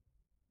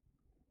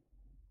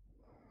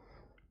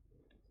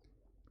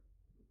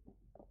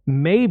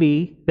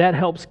 Maybe that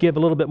helps give a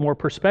little bit more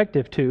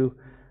perspective to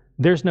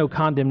there's no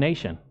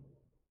condemnation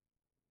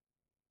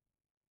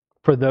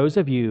for those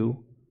of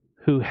you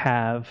who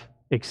have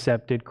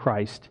accepted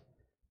Christ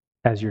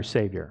as your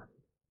Savior.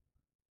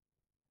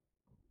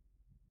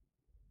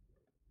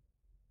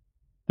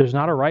 There's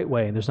not a right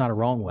way, there's not a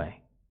wrong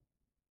way.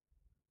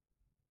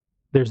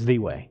 There's the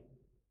way.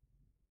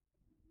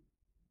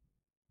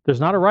 There's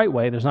not a right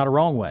way, there's not a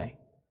wrong way.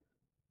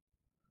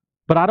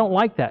 But I don't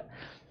like that.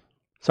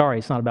 Sorry,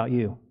 it's not about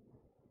you.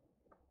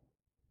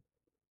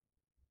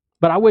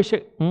 But I wish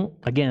it,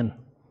 again,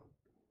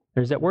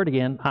 there's that word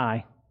again,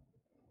 not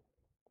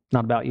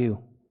about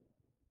you.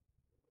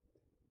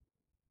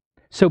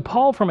 So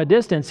Paul, from a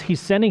distance,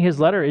 he's sending his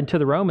letter into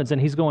the Romans and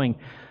he's going,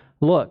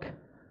 look,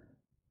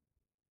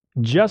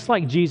 just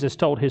like Jesus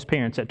told his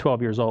parents at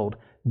 12 years old,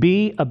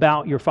 be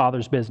about your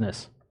Father's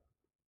business.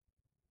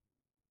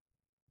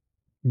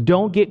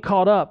 Don't get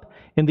caught up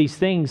in these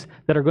things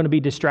that are going to be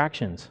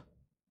distractions.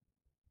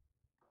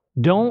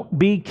 Don't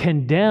be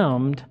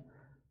condemned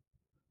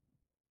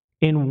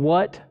in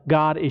what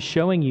God is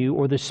showing you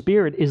or the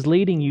Spirit is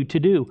leading you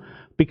to do,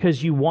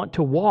 because you want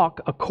to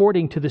walk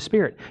according to the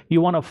Spirit.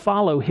 You want to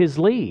follow His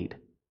lead.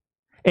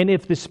 And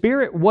if the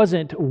Spirit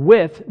wasn't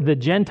with the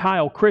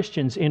Gentile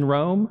Christians in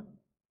Rome,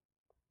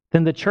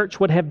 then the church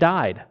would have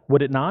died,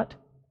 would it not?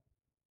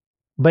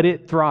 But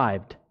it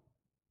thrived,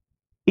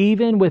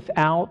 even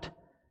without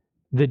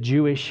the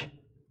Jewish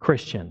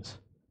Christians.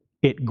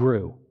 It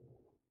grew.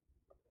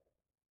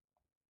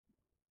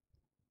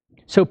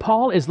 So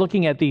Paul is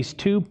looking at these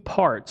two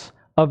parts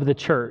of the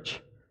church,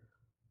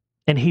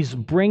 and he's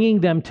bringing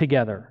them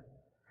together.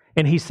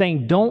 And he's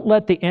saying, don't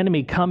let the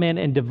enemy come in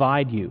and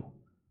divide you.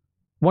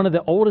 One of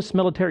the oldest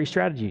military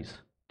strategies,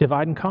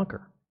 divide and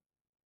conquer.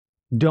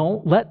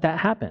 Don't let that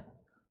happen.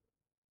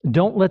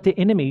 Don't let the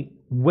enemy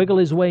wiggle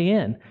his way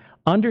in.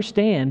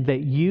 Understand that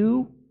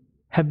you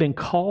have been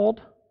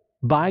called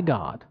by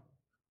God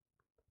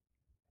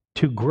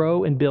to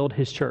grow and build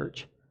His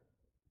church.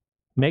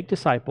 Make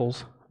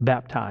disciples,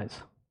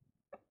 baptize.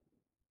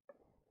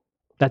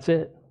 That's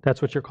it.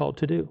 That's what you're called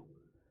to do.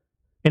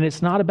 And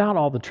it's not about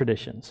all the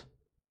traditions.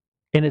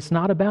 And it's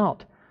not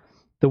about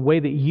the way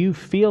that you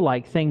feel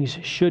like things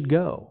should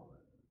go.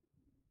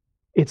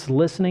 It's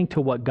listening to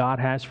what God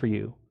has for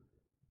you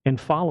and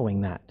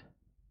following that.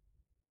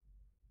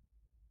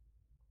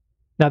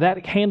 Now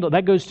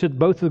that goes to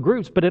both of the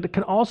groups, but it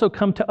can also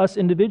come to us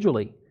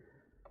individually.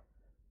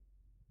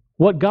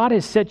 What God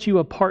has set you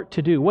apart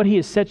to do, what He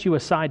has set you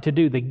aside to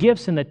do, the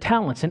gifts and the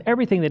talents and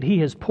everything that He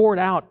has poured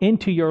out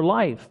into your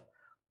life,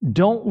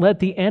 don't let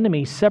the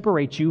enemy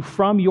separate you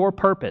from your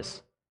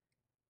purpose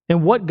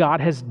and what God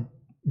has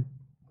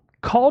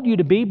called you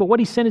to be, but what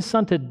He sent His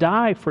Son to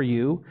die for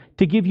you,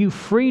 to give you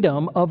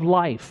freedom of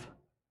life.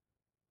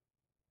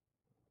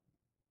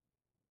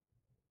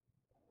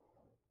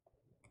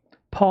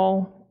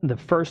 Paul, the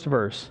first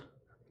verse,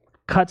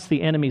 cuts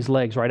the enemy's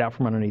legs right out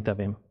from underneath of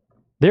him.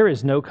 There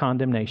is no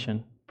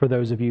condemnation for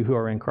those of you who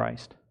are in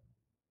Christ.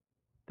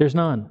 There's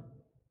none.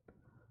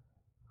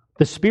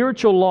 The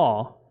spiritual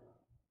law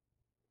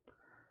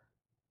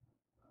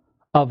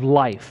of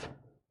life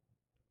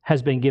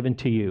has been given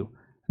to you.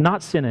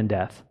 Not sin and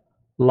death,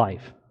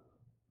 life.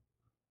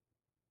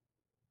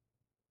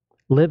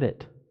 Live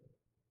it.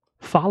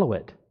 Follow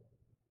it.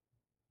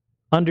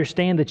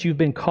 Understand that you've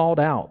been called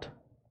out.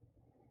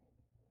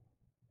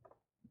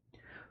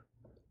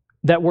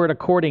 That word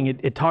according,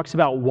 it talks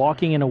about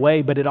walking in a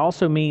way, but it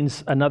also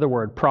means another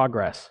word,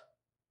 progress.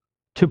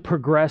 To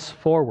progress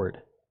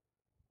forward.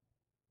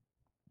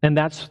 And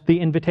that's the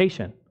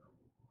invitation.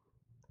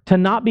 To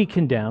not be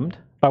condemned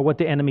by what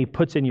the enemy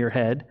puts in your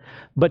head,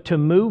 but to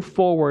move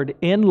forward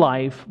in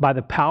life by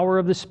the power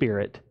of the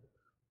Spirit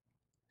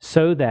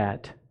so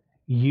that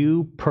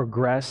you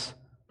progress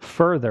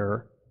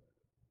further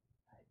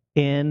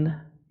in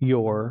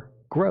your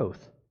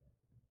growth.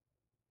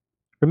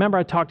 Remember,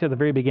 I talked at the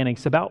very beginning,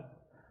 it's about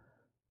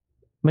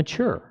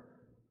mature.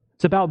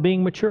 It's about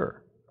being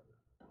mature.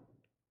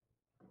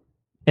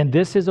 And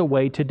this is a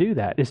way to do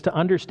that, is to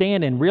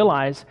understand and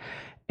realize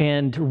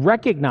and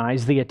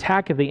recognize the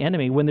attack of the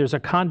enemy when there's a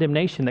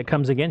condemnation that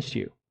comes against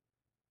you.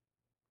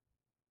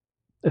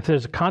 If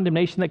there's a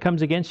condemnation that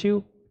comes against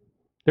you,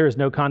 there is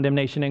no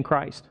condemnation in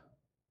Christ.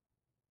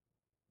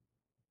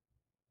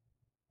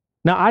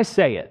 Now, I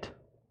say it.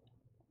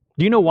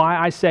 Do you know why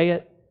I say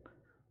it?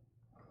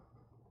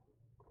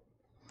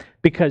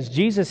 Because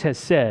Jesus has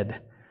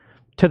said,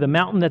 to the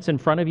mountain that's in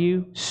front of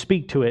you,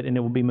 speak to it and it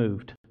will be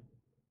moved.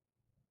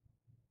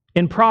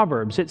 In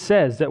Proverbs, it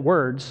says that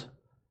words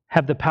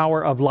have the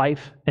power of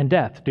life and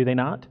death, do they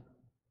not?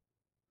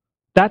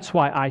 That's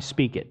why I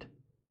speak it.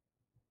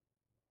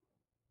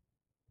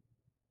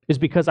 Is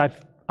because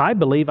I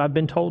believe I've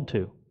been told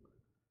to.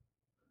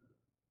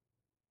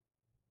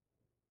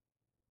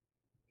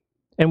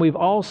 And we've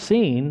all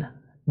seen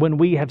when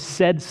we have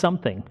said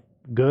something,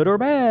 good or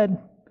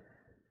bad,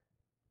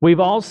 we've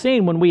all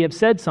seen when we have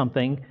said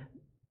something,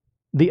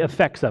 the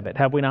effects of it,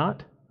 have we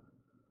not?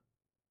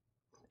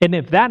 And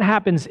if that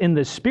happens in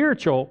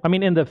the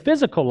in the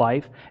physical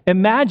life,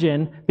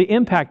 imagine the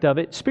impact of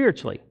it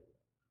spiritually.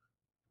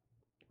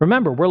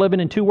 Remember, we're living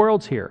in two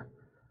worlds here,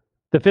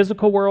 the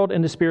physical world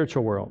and the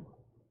spiritual world.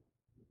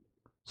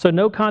 So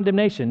no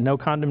condemnation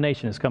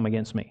has come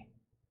against me.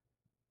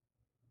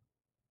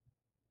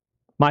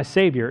 My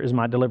Savior is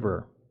my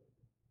deliverer.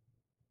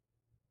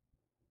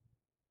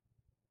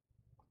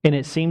 And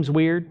it seems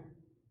weird.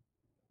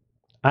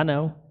 I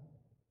know.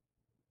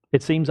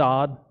 It seems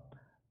odd.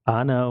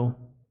 I know.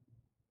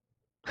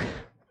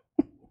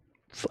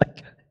 It's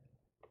like,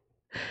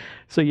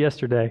 so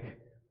yesterday,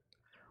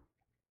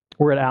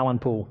 we're at Allen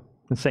Pool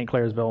in St.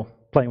 Clairsville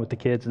playing with the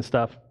kids and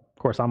stuff. Of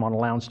course, I'm on a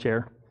lounge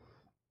chair.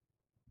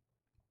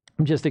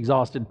 I'm just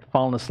exhausted,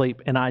 falling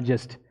asleep, and I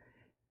just,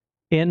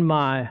 in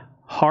my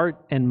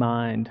heart and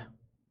mind,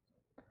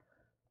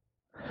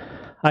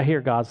 I hear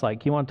God's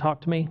like, you want to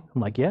talk to me?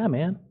 I'm like, yeah,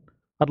 man,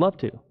 I'd love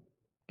to.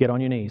 Get on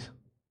your knees.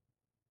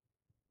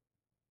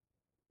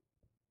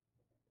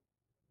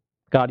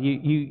 God,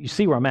 you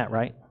see where I'm at,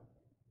 right?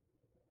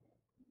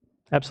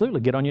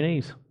 Absolutely, get on your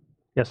knees.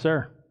 Yes,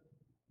 sir.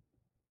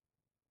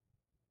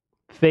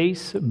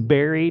 Face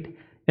buried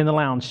in the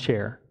lounge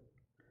chair,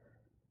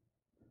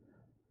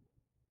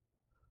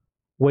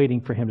 waiting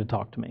for him to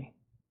talk to me.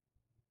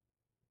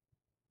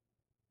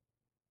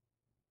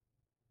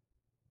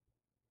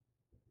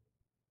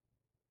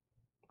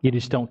 You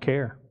just don't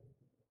care.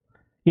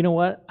 You know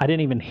what? I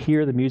didn't even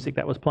hear the music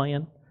that was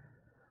playing.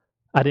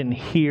 I didn't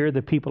hear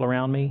the people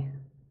around me.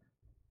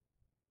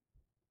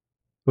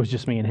 It was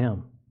just me and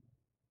him.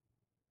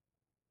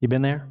 You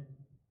been there?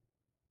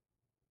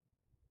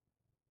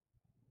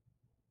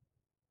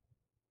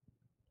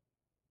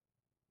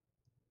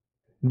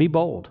 Be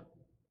bold.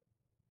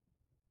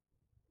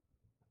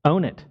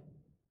 Own it.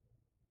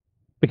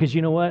 Because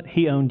you know what?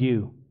 He owned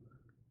you.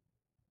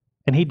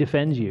 And he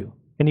defends you.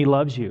 And he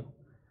loves you.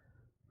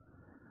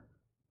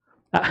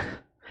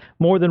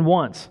 More than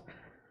once,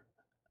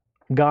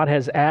 God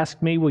has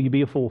asked me, will you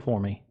be a fool for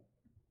me?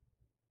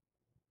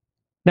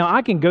 Now,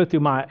 I can go through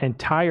my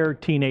entire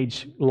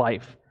teenage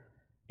life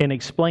and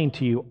explain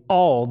to you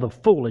all the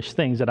foolish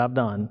things that I've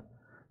done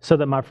so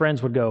that my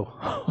friends would go,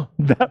 oh,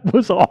 that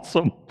was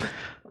awesome.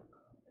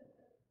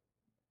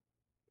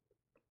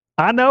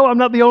 I know I'm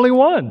not the only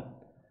one.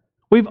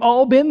 We've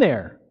all been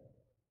there.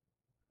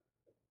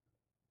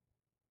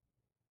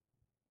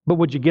 But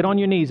would you get on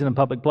your knees in a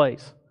public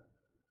place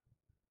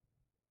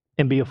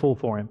and be a fool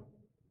for him?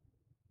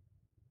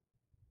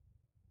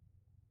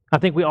 I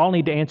think we all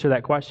need to answer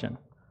that question.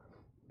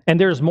 And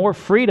there's more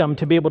freedom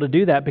to be able to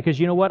do that because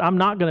you know what? I'm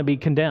not going to be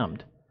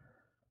condemned.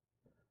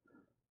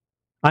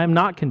 I am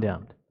not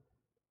condemned.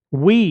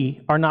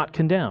 We are not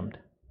condemned.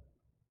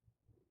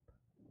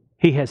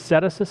 He has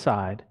set us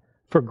aside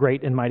for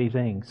great and mighty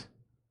things.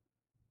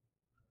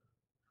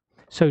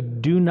 So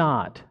do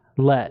not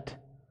let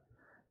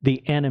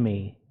the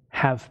enemy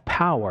have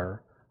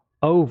power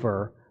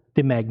over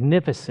the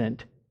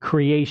magnificent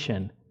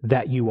creation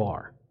that you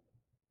are.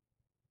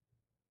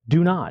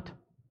 Do not.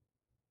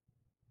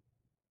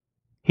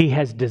 He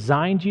has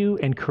designed you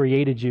and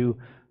created you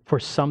for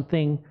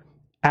something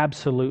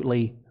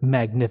absolutely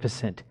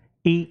magnificent.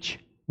 Each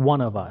one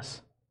of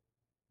us.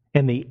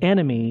 And the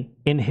enemy,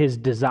 in his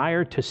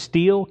desire to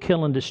steal,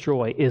 kill, and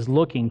destroy, is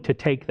looking to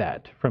take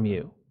that from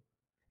you.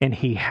 And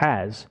he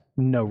has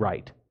no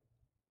right.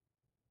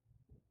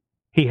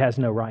 He has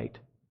no right.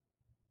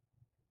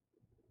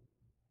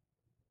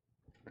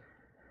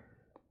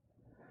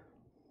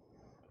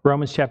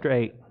 Romans chapter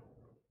 8,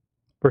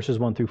 verses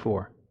 1 through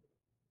 4.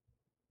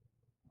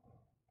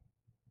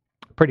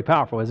 Pretty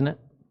powerful, isn't it?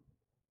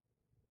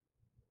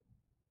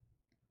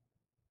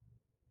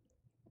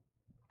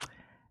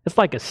 It's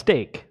like a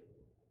steak.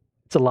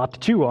 It's a lot to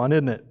chew on,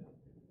 isn't it?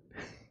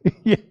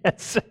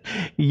 Yes.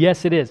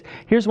 Yes, it is.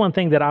 Here's one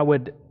thing that I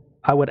would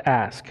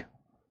ask.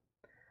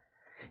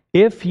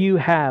 If you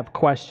have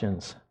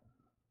questions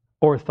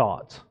or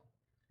thoughts,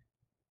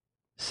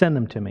 send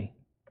them to me.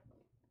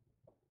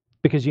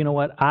 Because you know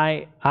what?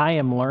 I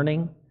am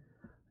learning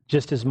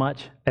just as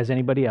much as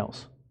anybody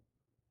else.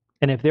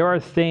 And if there are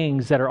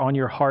things that are on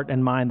your heart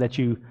and mind that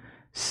you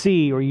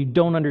see or you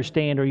don't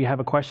understand or you have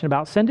a question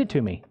about, send it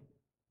to me.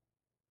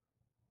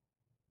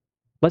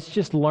 Let's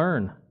just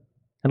learn,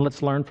 and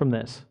let's learn from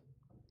this.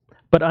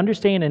 But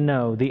understand and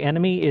know the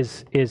enemy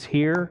is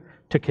here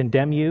to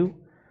condemn you,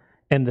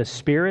 and the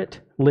Spirit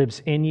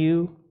lives in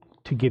you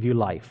to give you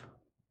life.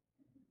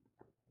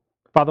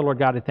 Father, Lord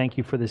God, I thank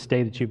you for this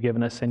day that you've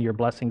given us and your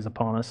blessings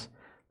upon us.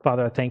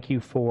 Father, I thank you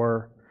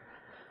for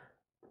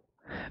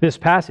this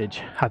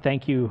passage. I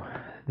thank you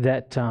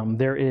that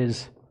there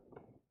is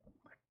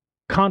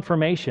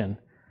confirmation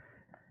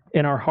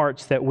in our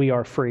hearts that we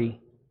are free.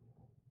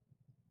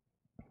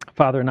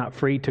 Father, not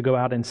free to go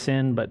out and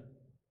sin, but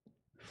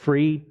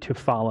free to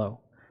follow,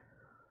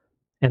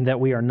 and that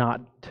we are not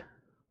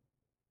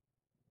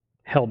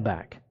held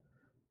back.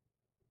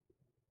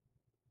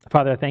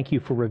 Father, I thank you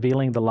for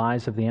revealing the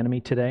lies of the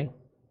enemy today.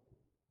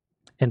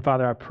 And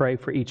Father, I pray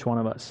for each one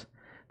of us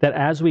that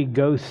as we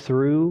go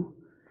through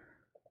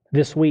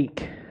this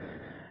week,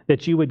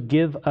 that you would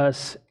give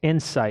us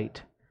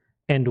insight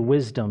and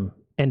wisdom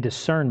and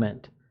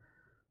discernment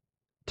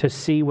to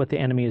see what the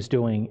enemy is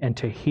doing and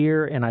to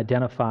hear and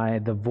identify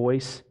the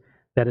voice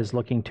that is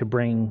looking to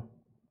bring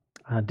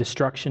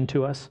destruction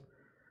to us.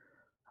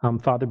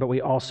 Father, but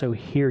we also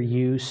hear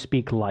you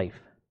speak life,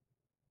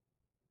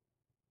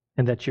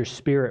 and that your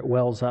Spirit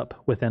wells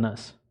up within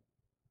us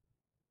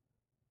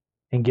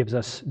and gives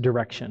us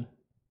direction.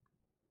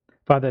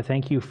 Father,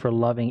 thank you for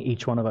loving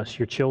each one of us,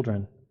 your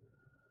children.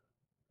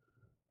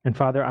 And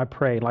Father, I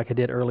pray, like I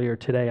did earlier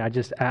today, I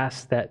just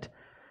ask that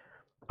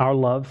our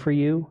love for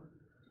you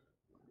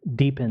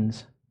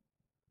deepens.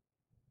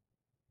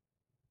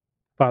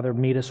 Father,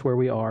 meet us where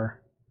we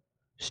are.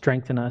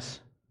 Strengthen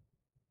us.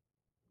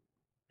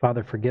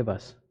 Father, forgive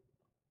us.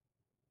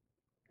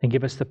 And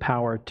give us the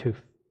power to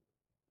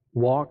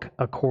walk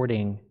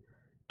according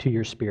to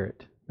your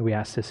Spirit. We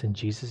ask this in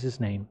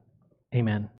Jesus' name. Amen.